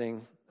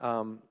interesting.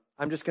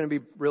 I'm just going to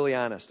be really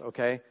honest,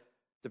 okay?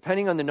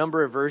 Depending on the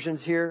number of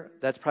versions here,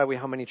 that's probably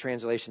how many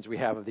translations we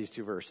have of these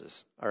two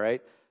verses, all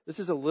right? This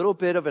is a little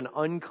bit of an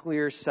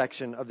unclear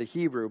section of the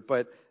Hebrew,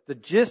 but the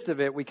gist of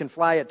it, we can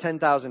fly at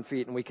 10,000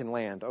 feet and we can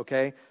land,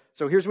 okay?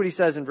 So here's what he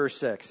says in verse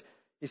 6.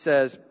 He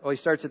says, he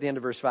starts at the end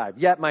of verse 5.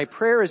 Yet my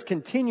prayer is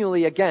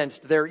continually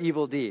against their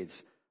evil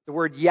deeds. The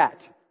word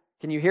yet.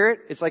 Can you hear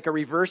it? It's like a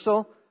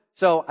reversal.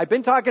 So I've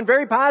been talking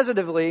very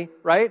positively,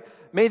 right?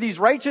 May these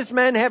righteous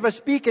men have a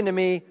speaking to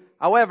me.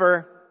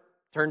 However,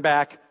 turn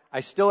back. I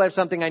still have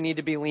something I need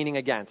to be leaning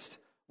against.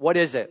 What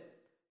is it?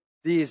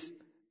 These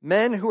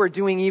men who are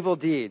doing evil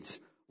deeds.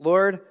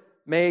 Lord,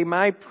 may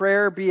my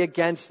prayer be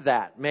against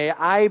that. May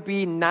I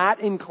be not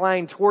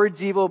inclined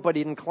towards evil, but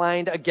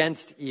inclined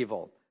against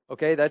evil.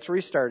 Okay, that's where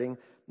he's starting.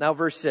 Now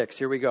verse 6,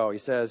 here we go. He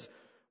says,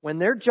 when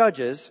their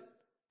judges,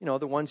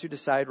 the ones who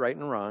decide right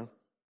and wrong,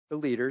 the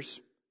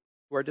leaders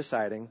who are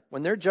deciding,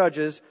 when their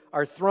judges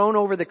are thrown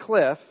over the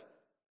cliff,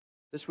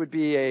 this would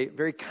be a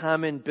very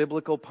common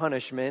biblical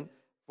punishment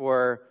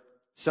for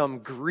some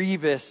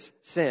grievous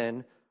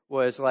sin,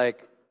 was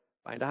like,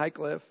 find a high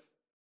cliff,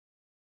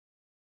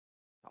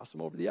 toss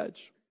them over the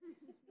edge.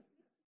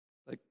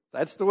 Like,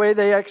 that's the way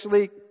they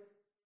actually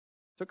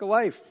took a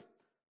life.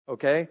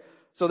 Okay?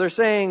 So they're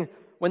saying,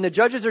 when the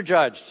judges are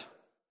judged,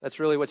 That's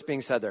really what's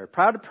being said there.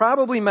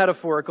 Probably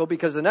metaphorical,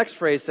 because the next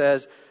phrase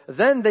says,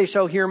 then they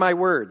shall hear my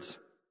words.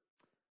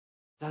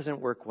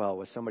 Doesn't work well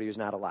with somebody who's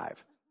not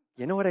alive.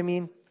 You know what I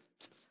mean?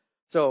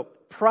 So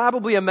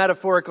probably a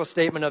metaphorical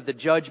statement of the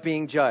judge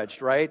being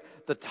judged, right?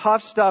 The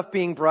tough stuff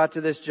being brought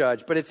to this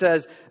judge. But it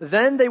says,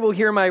 then they will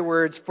hear my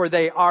words, for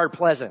they are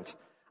pleasant.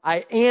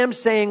 I am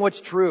saying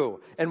what's true.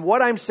 And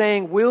what I'm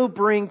saying will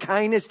bring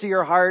kindness to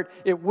your heart.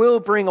 It will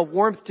bring a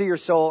warmth to your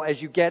soul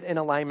as you get in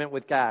alignment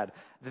with God.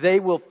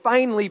 They will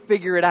finally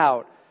figure it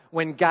out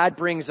when God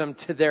brings them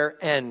to their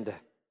end.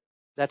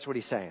 That's what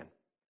he's saying.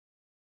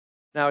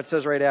 Now it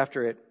says right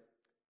after it,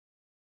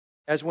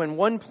 as when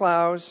one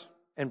plows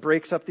and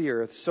breaks up the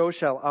earth, so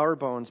shall our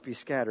bones be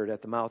scattered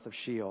at the mouth of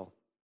Sheol.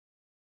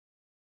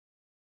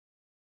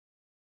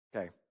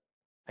 Okay,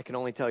 I can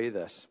only tell you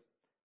this.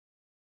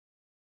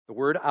 The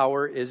word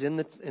our is in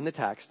the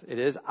text. It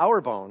is our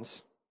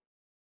bones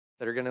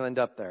that are going to end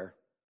up there.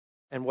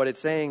 And what it's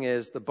saying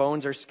is the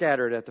bones are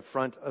scattered at the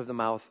front of the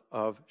mouth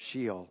of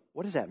Sheol.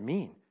 What does that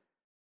mean?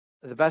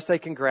 The best I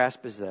can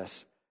grasp is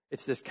this.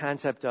 It's this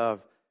concept of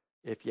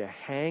if you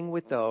hang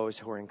with those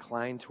who are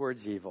inclined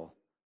towards evil,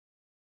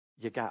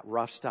 you got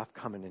rough stuff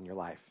coming in your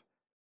life,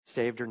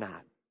 saved or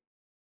not.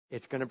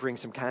 It's going to bring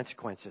some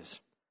consequences.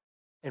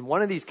 And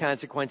one of these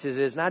consequences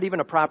is not even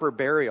a proper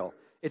burial.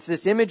 It's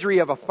this imagery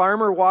of a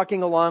farmer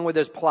walking along with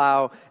his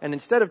plow, and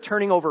instead of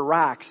turning over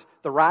rocks,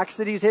 the rocks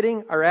that he's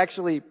hitting are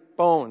actually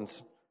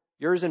bones,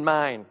 yours and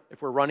mine,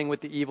 if we're running with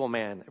the evil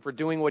man, if we're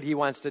doing what he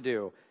wants to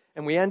do.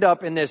 And we end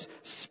up in this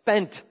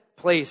spent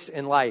place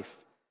in life,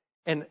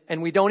 and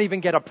we don't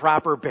even get a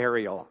proper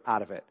burial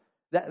out of it.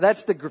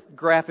 That's the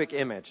graphic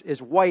image,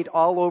 is white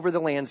all over the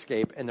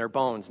landscape, and they're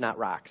bones, not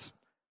rocks.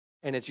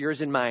 And it's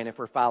yours and mine if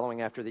we're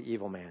following after the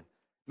evil man.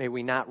 May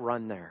we not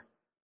run there.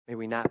 May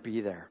we not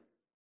be there.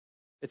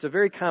 It's a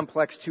very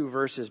complex 2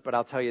 verses, but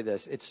I'll tell you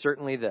this. It's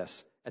certainly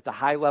this. At the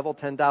high level,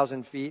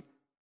 10,000 feet,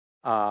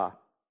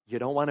 you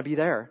don't want to be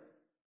there.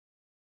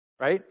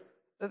 Right?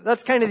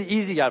 That's kind of the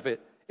easy of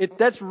it.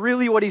 That's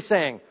really what he's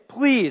saying.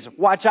 Please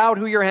watch out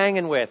who you're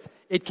hanging with.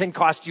 It can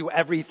cost you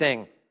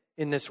everything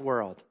in this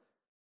world.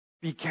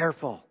 Be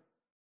careful.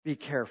 Be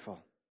careful.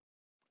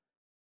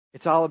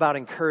 It's all about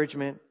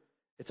encouragement.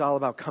 It's all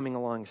about coming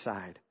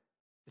alongside.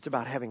 It's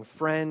about having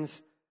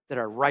friends that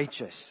are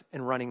righteous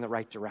and running the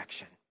right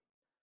direction.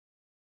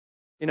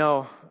 You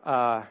know,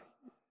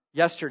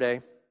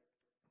 yesterday,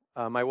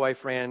 my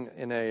wife ran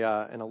in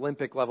an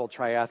Olympic level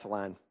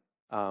triathlon.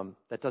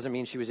 That doesn't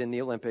mean she was in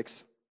the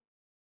Olympics.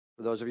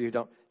 For those of you who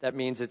don't, that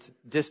means it's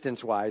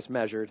distance-wise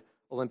measured,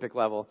 Olympic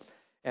level.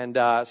 And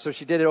so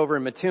she did it over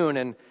in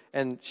Mattoon,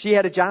 and she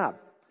had a job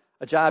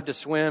to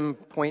swim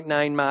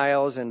 0.9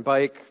 miles and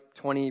bike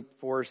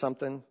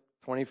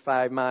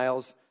 25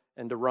 miles,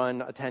 and to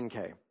run a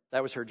 10K.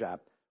 That was her job.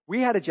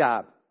 We had a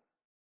job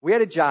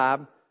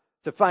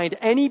to find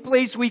any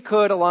place we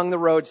could along the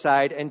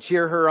roadside and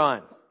cheer her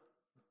on.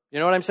 You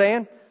know what I'm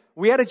saying?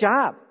 We had a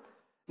job.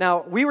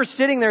 Now, we were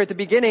sitting there at the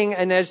beginning,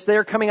 and as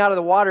they're coming out of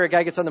the water, a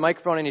guy gets on the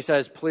microphone and he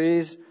says,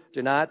 please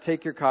do not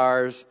take your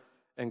cars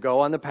and go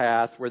on the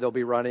path where they'll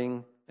be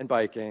running and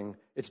biking.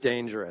 It's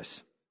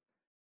dangerous.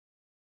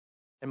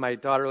 And my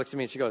daughter looks at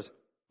me and she goes,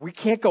 we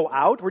can't go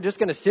out? We're just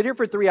going to sit here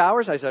for 3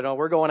 hours? I said, no,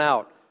 we're going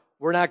out.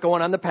 We're not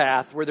going on the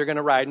path where they're going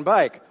to ride and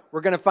bike.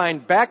 We're going to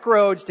find back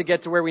roads to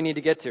get to where we need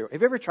to get to.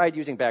 Have you ever tried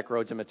using back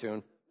roads in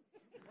Mattoon?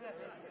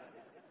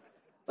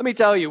 Let me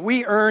tell you,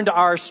 we earned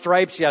our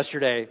stripes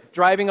yesterday,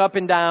 driving up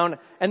and down,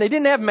 and they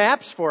didn't have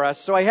maps for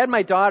us, so I had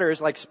my daughters,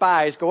 like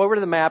spies, go over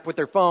to the map with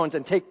their phones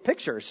and take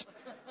pictures.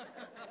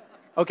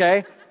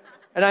 Okay?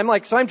 And I'm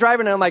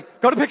driving and I'm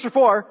like, go to picture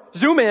 4,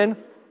 zoom in.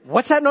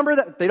 What's that number?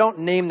 They don't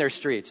name their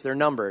streets. They're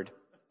numbered,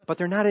 but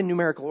they're not in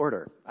numerical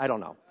order. I don't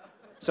know.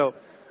 So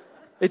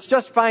it's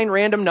just find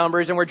random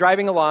numbers, and we're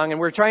driving along, and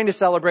we're trying to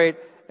celebrate,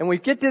 and we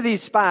get to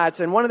these spots,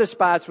 and one of the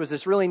spots was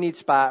this really neat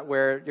spot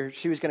where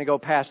she was going to go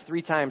past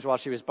 3 times while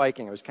she was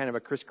biking. It was kind of a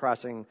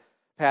crisscrossing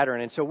pattern.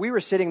 And so we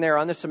were sitting there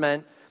on the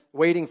cement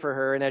waiting for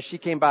her, and as she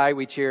came by,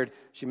 we cheered.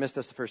 She missed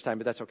us the first time,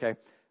 but that's okay.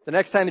 The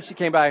next time that she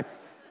came by,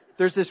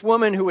 there's this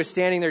woman who was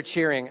standing there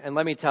cheering, and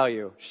let me tell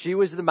you, she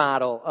was the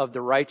model of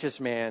the righteous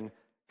man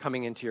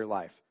coming into your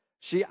life.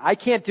 I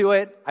can't do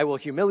it. I will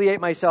humiliate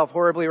myself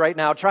horribly right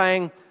now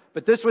trying.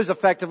 But this was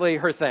effectively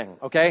her thing,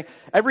 okay?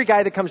 Every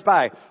guy that comes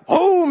by,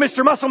 oh,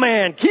 Mr. Muscle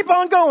Man, keep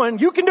on going.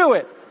 You can do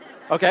it,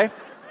 okay?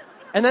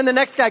 And then the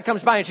next guy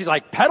comes by and she's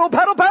like, pedal,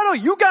 pedal, pedal.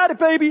 You got it,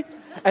 baby.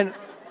 And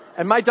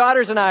my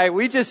daughters and I,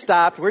 we just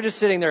stopped. We're just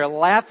sitting there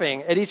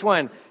laughing at each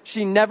one.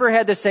 She never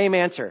had the same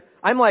answer.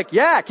 I'm like,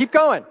 yeah, keep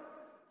going.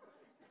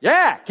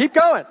 Yeah, keep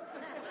going.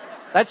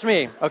 That's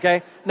me,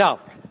 okay?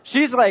 No,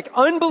 she's like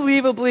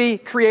unbelievably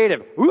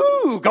creative.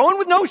 Ooh, going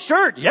with no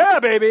shirt. Yeah,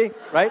 baby,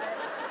 right?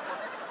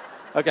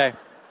 Okay.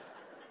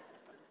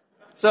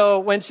 So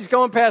when she's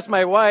going past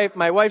my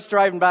wife's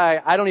driving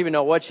by, I don't even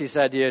know what she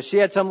said to you. She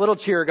had some little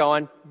cheer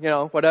going,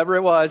 whatever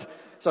it was.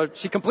 So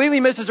she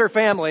completely misses her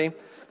family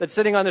that's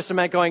sitting on the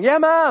cement going, yeah,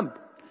 Mom.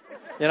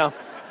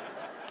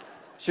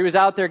 She was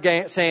out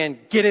there saying,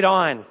 get it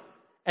on.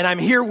 and I'm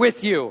here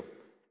with you,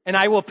 and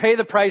I will pay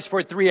the price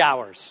for 3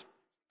 hours.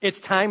 It's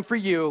time for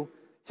you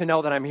to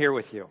know that I'm here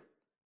with you.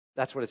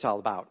 That's what it's all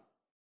about.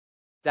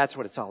 That's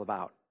what it's all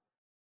about.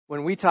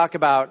 When we talk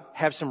about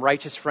have some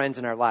righteous friends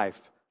in our life,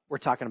 we're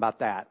talking about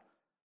that.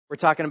 We're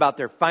talking about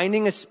they're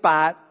finding a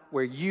spot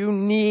where you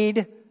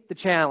need the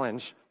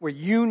challenge, where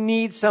you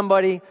need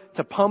somebody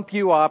to pump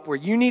you up, where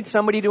you need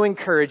somebody to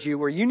encourage you,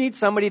 where you need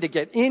somebody to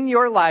get in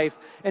your life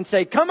and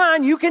say, come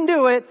on, you can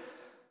do it.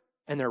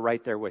 And they're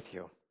right there with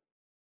you.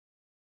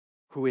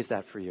 Who is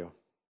that for you?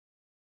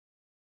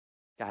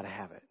 Gotta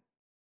have it.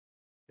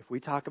 If we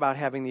talk about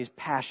having these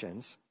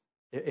passions,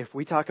 if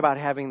we talk about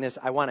having this,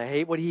 I want to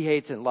hate what he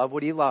hates and love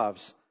what he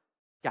loves,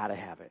 gotta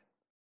have it.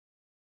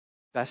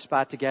 Best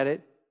spot to get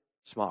it?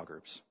 Small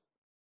groups.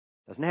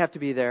 Doesn't have to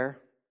be there,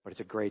 but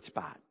it's a great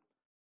spot.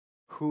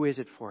 Who is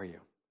it for you?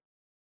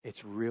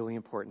 It's really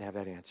important to have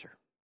that answer.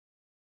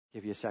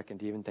 Give you a second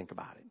to even think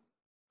about it.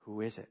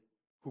 Who is it?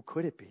 Who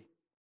could it be? If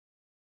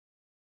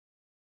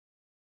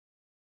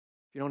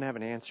you don't have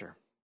an answer,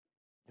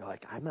 you're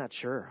like, I'm not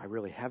sure I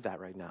really have that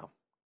right now.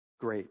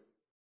 Great.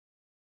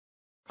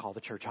 Call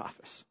the church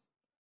office.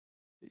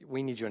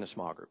 We need you in a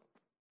small group.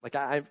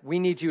 We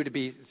need you to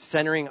be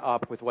centering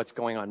up with what's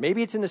going on.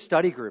 Maybe it's in the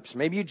study groups.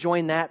 Maybe you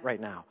join that right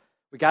now.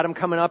 We got them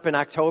coming up in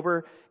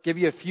October. Give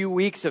you a few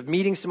weeks of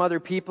meeting some other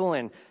people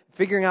and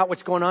figuring out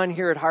what's going on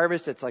here at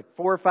Harvest. It's like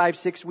 4 or 5,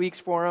 6 weeks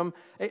for them.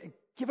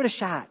 Give it a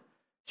shot.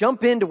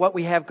 Jump into what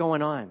we have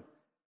going on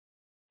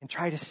and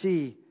try to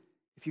see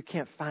if you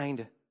can't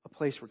find a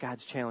place where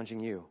God's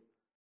challenging you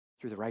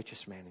through the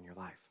righteous man in your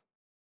life.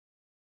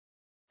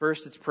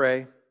 First, it's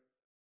pray.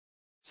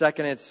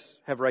 Second, it's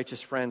have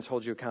righteous friends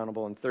hold you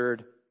accountable. And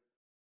third,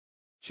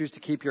 choose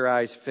to keep your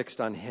eyes fixed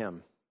on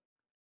Him.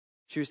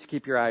 Choose to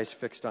keep your eyes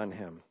fixed on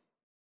Him.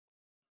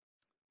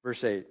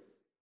 Verse 8,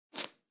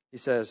 he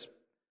says,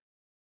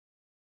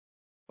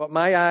 but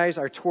my eyes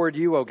are toward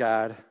you, O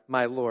God,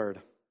 my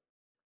Lord.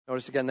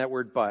 Notice again that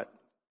word but.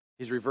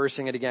 He's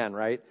reversing it again,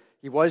 right?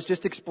 He was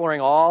just exploring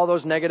all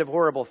those negative,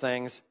 horrible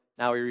things.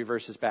 Now he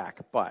reverses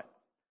back. But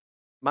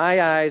my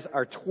eyes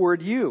are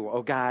toward you,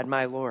 O God,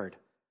 my Lord.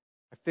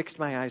 I fixed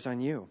my eyes on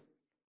you.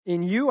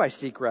 In you I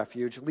seek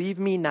refuge. Leave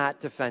me not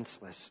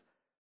defenseless.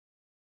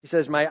 He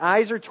says, my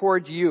eyes are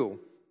toward you,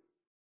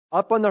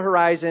 up on the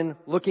horizon,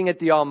 looking at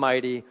the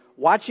Almighty,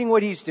 watching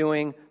what He's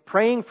doing,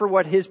 praying for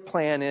what His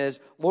plan is.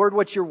 Lord,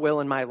 what's your will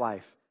in my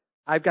life?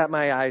 I've got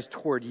my eyes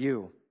toward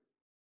you.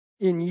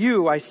 In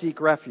you I seek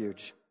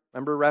refuge.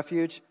 Remember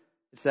refuge?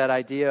 It's that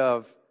idea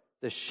of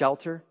the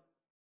shelter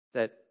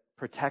that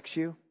protects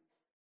you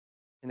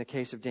in the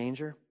case of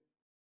danger.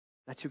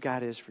 That's who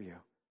God is for you.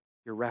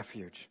 Your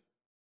refuge,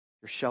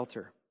 your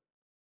shelter.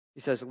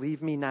 He says,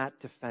 leave me not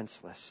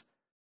defenseless.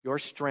 Your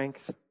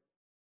strength,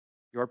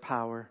 your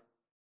power,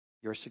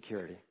 your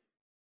security.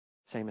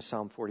 Same as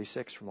Psalm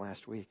 46 from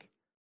last week.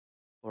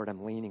 Lord,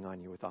 I'm leaning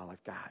on you with all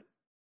I've got.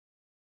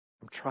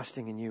 I'm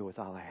trusting in you with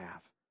all I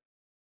have.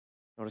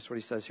 Notice what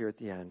he says here at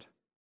the end.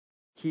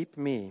 Keep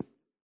me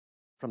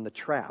from the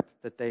trap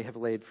that they have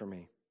laid for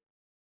me.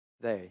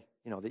 They,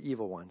 the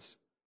evil ones.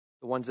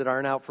 The ones that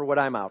aren't out for what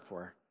I'm out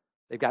for.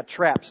 They've got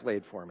traps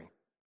laid for me.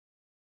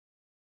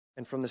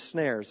 And from the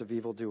snares of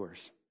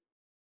evildoers.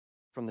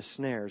 From the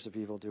snares of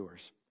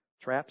evildoers.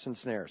 Traps and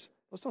snares.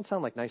 Those don't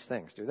sound like nice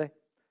things, do they?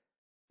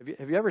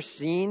 Have you ever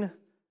seen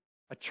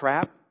a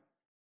trap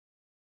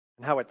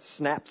and how it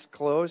snaps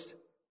closed?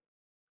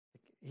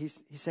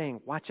 He's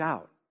saying, watch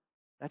out.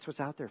 That's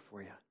what's out there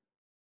for you.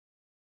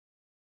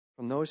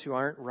 From those who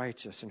aren't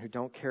righteous and who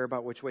don't care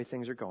about which way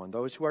things are going,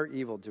 those who are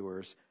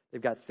evildoers,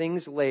 they've got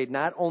things laid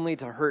not only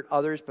to hurt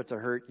others, but to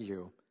hurt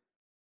you.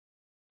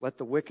 Let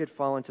the wicked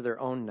fall into their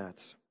own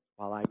nets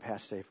while I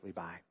pass safely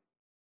by.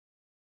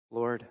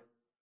 Lord,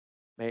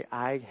 may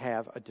I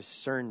have a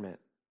discernment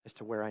as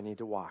to where I need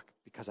to walk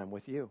because I'm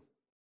with you.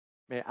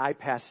 May I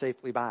pass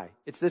safely by.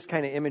 It's this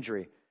kind of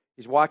imagery.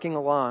 He's walking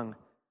along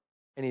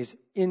and he's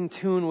in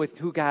tune with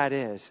who God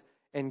is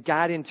and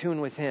God in tune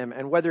with him.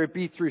 And whether it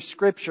be through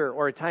scripture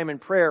or a time in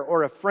prayer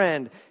or a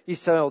friend,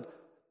 he's told,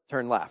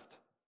 turn left.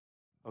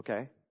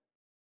 Okay.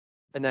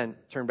 And then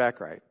turn back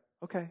right.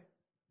 Okay.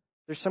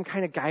 There's some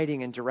kind of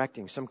guiding and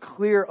directing, some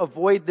clear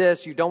avoid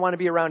this. You don't want to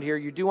be around here.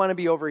 You do want to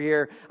be over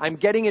here. I'm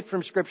getting it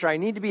from scripture. I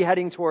need to be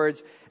heading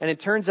towards. And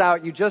it turns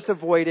out you just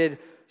avoided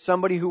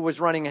somebody who was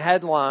running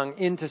headlong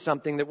into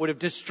something that would have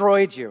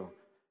destroyed you.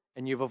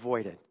 And you've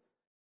avoided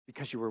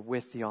because you were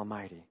with the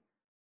Almighty.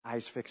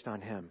 Eyes fixed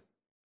on Him,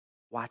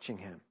 watching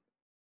Him,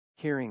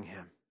 hearing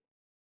Him,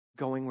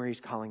 going where He's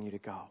calling you to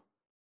go,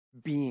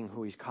 being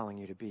who He's calling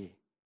you to be.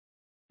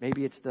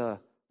 Maybe it's the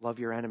love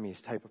your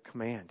enemies type of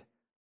command,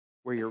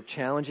 where you're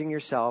challenging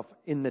yourself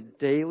in the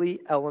daily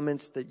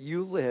elements that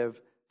you live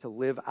to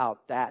live out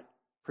that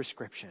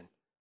prescription.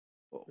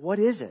 What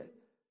is it?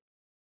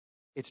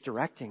 It's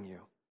directing you.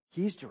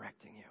 He's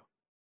directing you.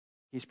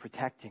 He's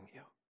protecting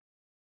you.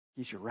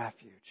 He's your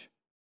refuge.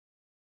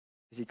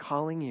 Is He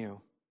calling you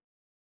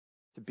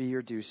to be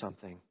or do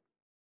something,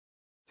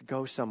 to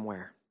go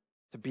somewhere,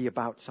 to be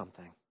about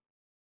something?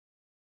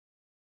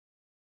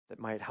 that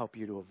might help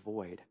you to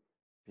avoid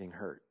being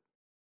hurt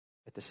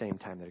at the same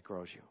time that it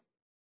grows you?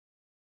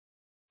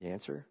 The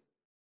answer?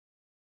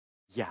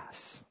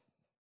 Yes.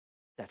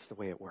 That's the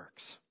way it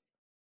works.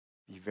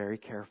 Be very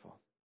careful.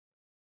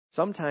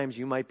 Sometimes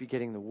you might be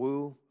getting the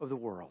woo of the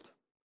world.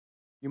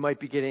 You might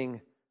be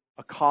getting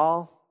a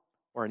call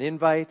or an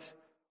invite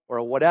or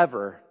a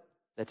whatever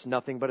that's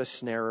nothing but a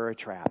snare or a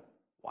trap.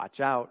 Watch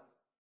out.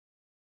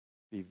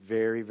 Be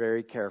very,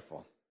 very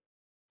careful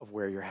of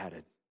where you're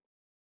headed.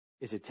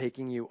 Is it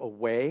taking you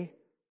away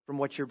from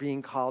what you're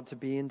being called to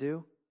be and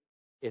do?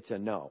 It's a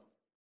no.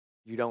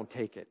 You don't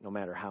take it, no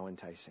matter how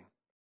enticing.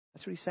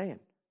 That's what he's saying.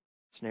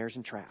 Snares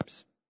and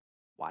traps.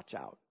 Watch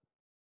out.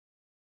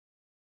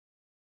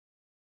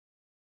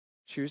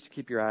 Choose to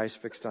keep your eyes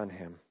fixed on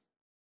him.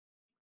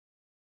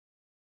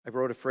 I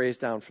wrote a phrase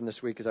down from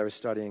this week as I was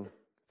studying.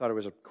 Thought it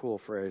was a cool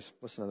phrase.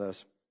 Listen to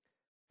this.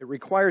 It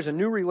requires a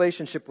new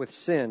relationship with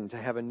sin to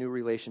have a new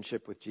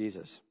relationship with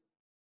Jesus.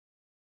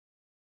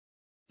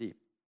 Deep.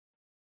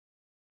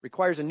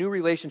 Requires a new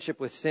relationship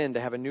with sin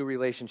to have a new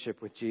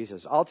relationship with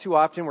Jesus. All too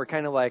often we're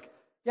kind of like,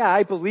 yeah,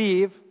 I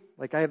believe,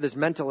 like I have this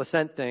mental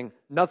assent thing,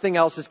 nothing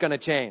else is going to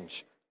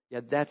change.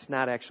 Yeah, that's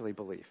not actually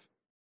belief,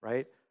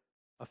 right?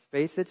 A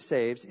faith that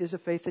saves is a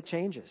faith that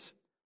changes.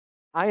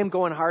 I am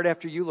going hard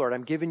after you, Lord.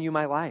 I'm giving you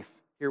my life.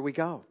 Here we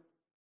go.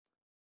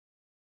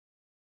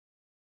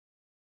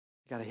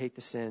 You got to hate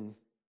the sin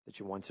that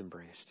you once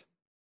embraced.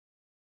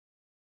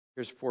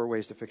 Here's 4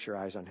 ways to fix your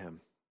eyes on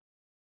him.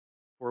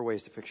 4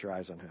 ways to fix your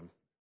eyes on him.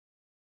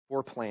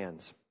 4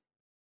 plans.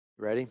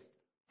 You ready?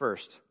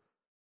 First,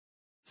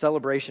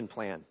 celebration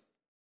plan.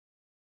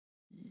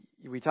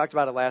 We talked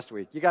about it last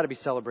week. You got to be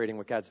celebrating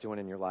what God's doing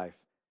in your life.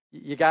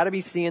 You got to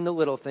be seeing the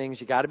little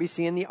things. You got to be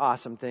seeing the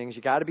awesome things.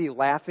 You got to be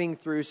laughing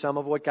through some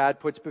of what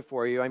God puts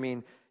before you. I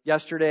mean,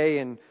 yesterday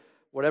and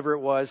whatever it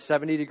was,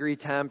 70-degree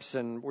temps,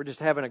 and we're just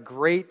having a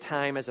great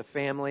time as a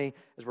family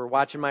as we're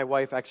watching my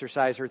wife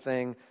exercise her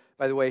thing.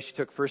 By the way, she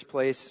took first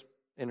place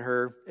in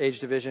her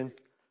age division.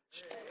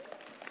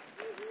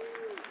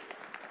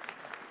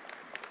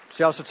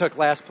 She also took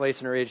last place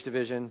in her age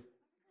division.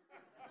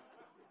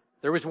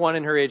 There was 1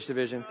 in her age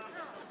division.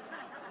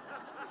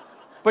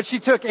 But she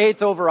took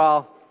 8th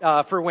overall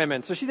for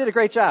women. So she did a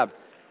great job.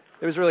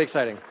 It was really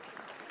exciting.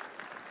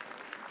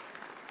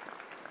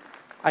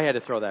 I had to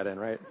throw that in,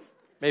 right?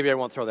 Maybe I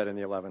won't throw that in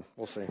the 11.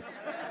 We'll see.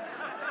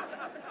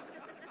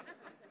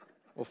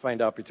 We'll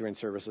find out between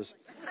services.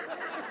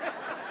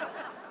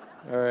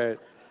 All right.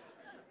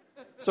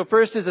 So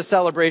first is a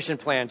celebration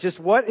plan. Just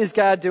what is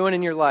God doing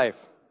in your life?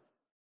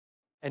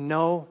 And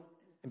know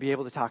and be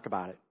able to talk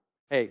about it.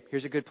 Hey,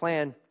 here's a good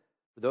plan.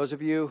 For those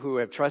of you who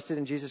have trusted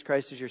in Jesus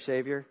Christ as your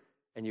Savior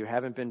and you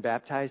haven't been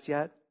baptized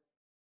yet,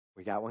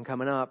 we got one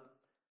coming up.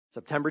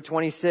 September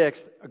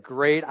 26th, a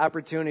great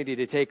opportunity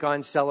to take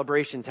on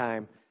celebration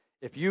time.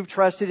 If you've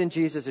trusted in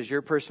Jesus as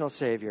your personal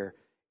Savior,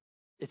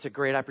 it's a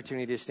great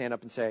opportunity to stand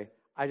up and say,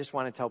 I just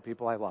want to tell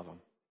people I love them.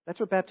 That's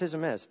what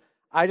baptism is.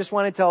 I just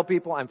want to tell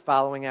people I'm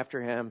following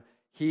after him.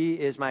 He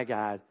is my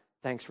God.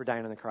 Thanks for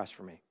dying on the cross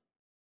for me.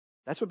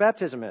 That's what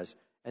baptism is.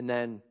 And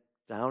then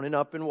down and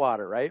up in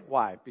water, right?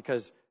 Why?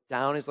 Because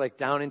down is like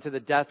down into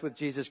the death with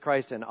Jesus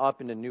Christ and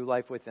up into new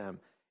life with him.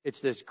 It's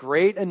this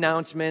great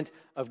announcement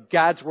of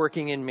God's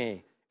working in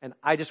me. And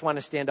I just want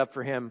to stand up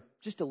for him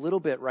just a little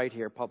bit right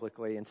here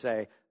publicly and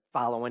say,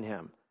 following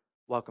him.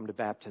 Welcome to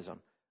baptism.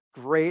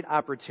 Great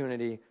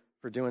opportunity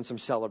for doing some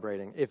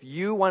celebrating. If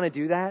you want to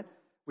do that,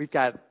 we've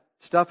got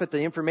stuff at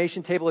the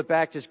information table at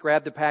back. Just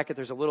grab the packet.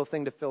 There's a little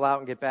thing to fill out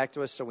and get back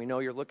to us so we know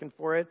you're looking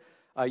for it.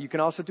 You can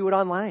also do it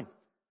online.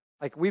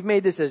 Like we've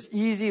made this as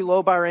easy,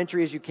 low bar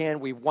entry as you can.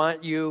 We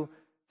want you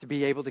to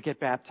be able to get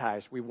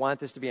baptized. We want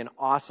this to be an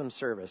awesome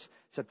service.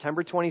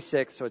 September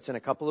 26th, so it's in a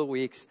couple of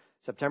weeks.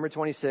 September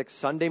 26th,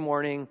 Sunday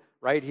morning,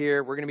 right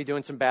here. We're going to be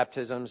doing some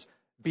baptisms.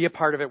 Be a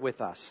part of it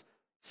with us.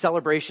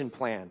 Celebration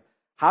plan.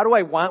 How do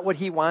I want what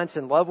he wants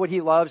and love what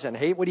he loves and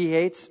hate what he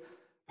hates?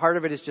 Part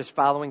of it is just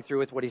following through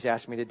with what he's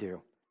asked me to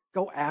do.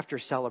 Go after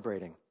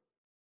celebrating.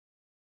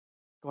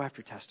 Go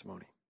after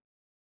testimony.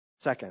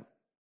 Second,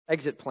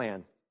 exit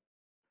plan.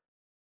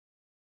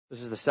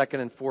 This is the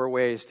second in 4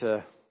 ways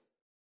to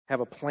have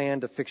a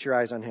plan to fix your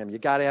eyes on him. You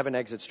got to have an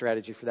exit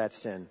strategy for that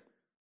sin.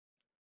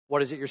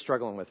 What is it you're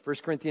struggling with? 1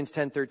 Corinthians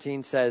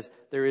 10:13 says,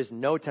 there is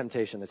no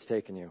temptation that's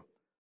taken you,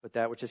 but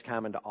that which is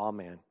common to all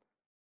man.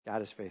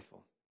 God is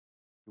faithful.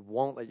 He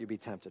won't let you be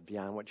tempted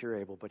beyond what you're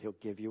able, but he'll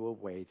give you a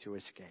way to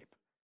escape.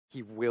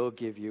 He will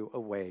give you a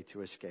way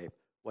to escape.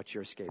 What's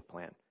your escape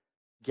plan?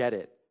 Get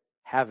it.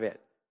 Have it.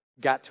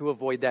 Got to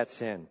avoid that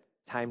sin.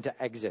 Time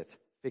to exit.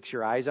 Fix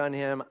your eyes on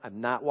him. I'm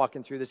not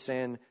walking through the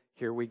sin.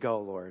 Here we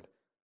go, Lord.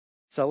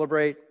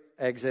 Celebrate,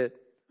 exit.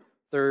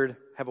 Third,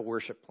 have a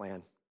worship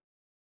plan.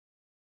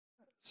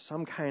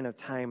 Some kind of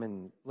time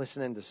and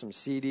listening to some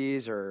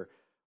CDs or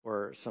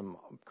some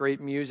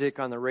great music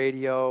on the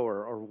radio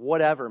or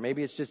whatever.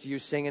 Maybe it's just you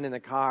singing in the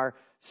car.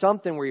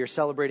 Something where you're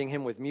celebrating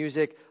him with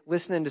music,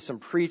 listening to some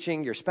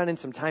preaching. You're spending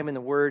some time in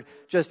the Word.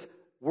 Just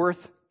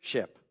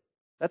worthship.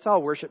 That's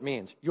all worship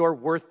means. You're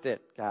worth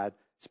it, God.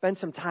 Spend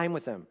some time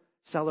with him,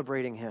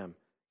 celebrating him.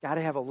 Got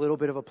to have a little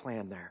bit of a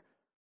plan there.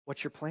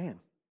 What's your plan?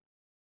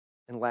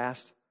 And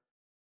last,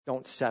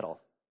 don't settle.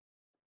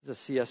 This is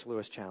a C.S.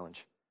 Lewis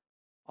challenge.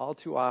 All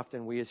too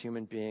often, we as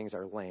human beings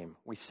are lame.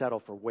 We settle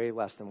for way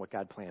less than what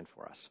God planned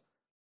for us.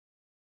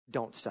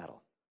 Don't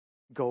settle.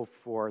 Go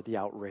for the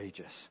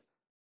outrageous.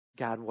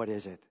 God, what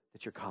is it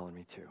that you're calling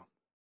me to?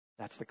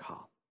 That's the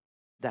call.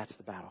 That's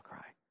the battle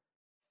cry.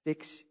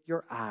 Fix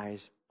your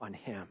eyes on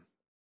him.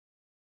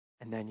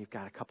 And then you've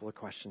got a couple of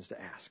questions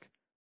to ask.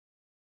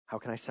 How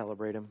can I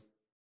celebrate him?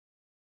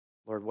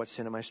 Lord, what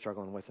sin am I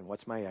struggling with and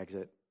what's my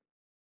exit?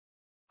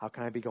 How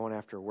can I be going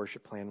after a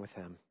worship plan with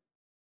him?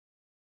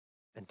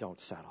 And don't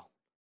settle.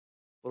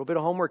 A little bit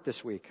of homework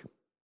this week.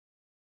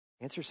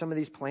 Answer some of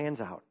these plans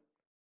out.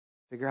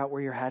 Figure out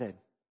where you're headed.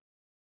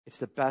 It's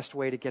the best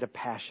way to get a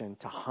passion,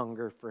 to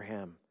hunger for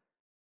him.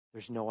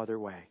 There's no other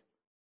way.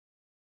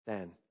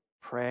 Then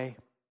pray,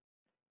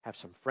 have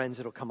some friends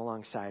that'll come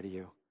alongside of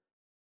you,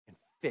 and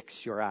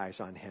fix your eyes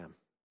on him,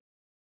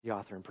 the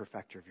author and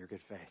perfecter of your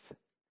good faith.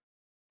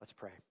 Let's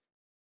pray.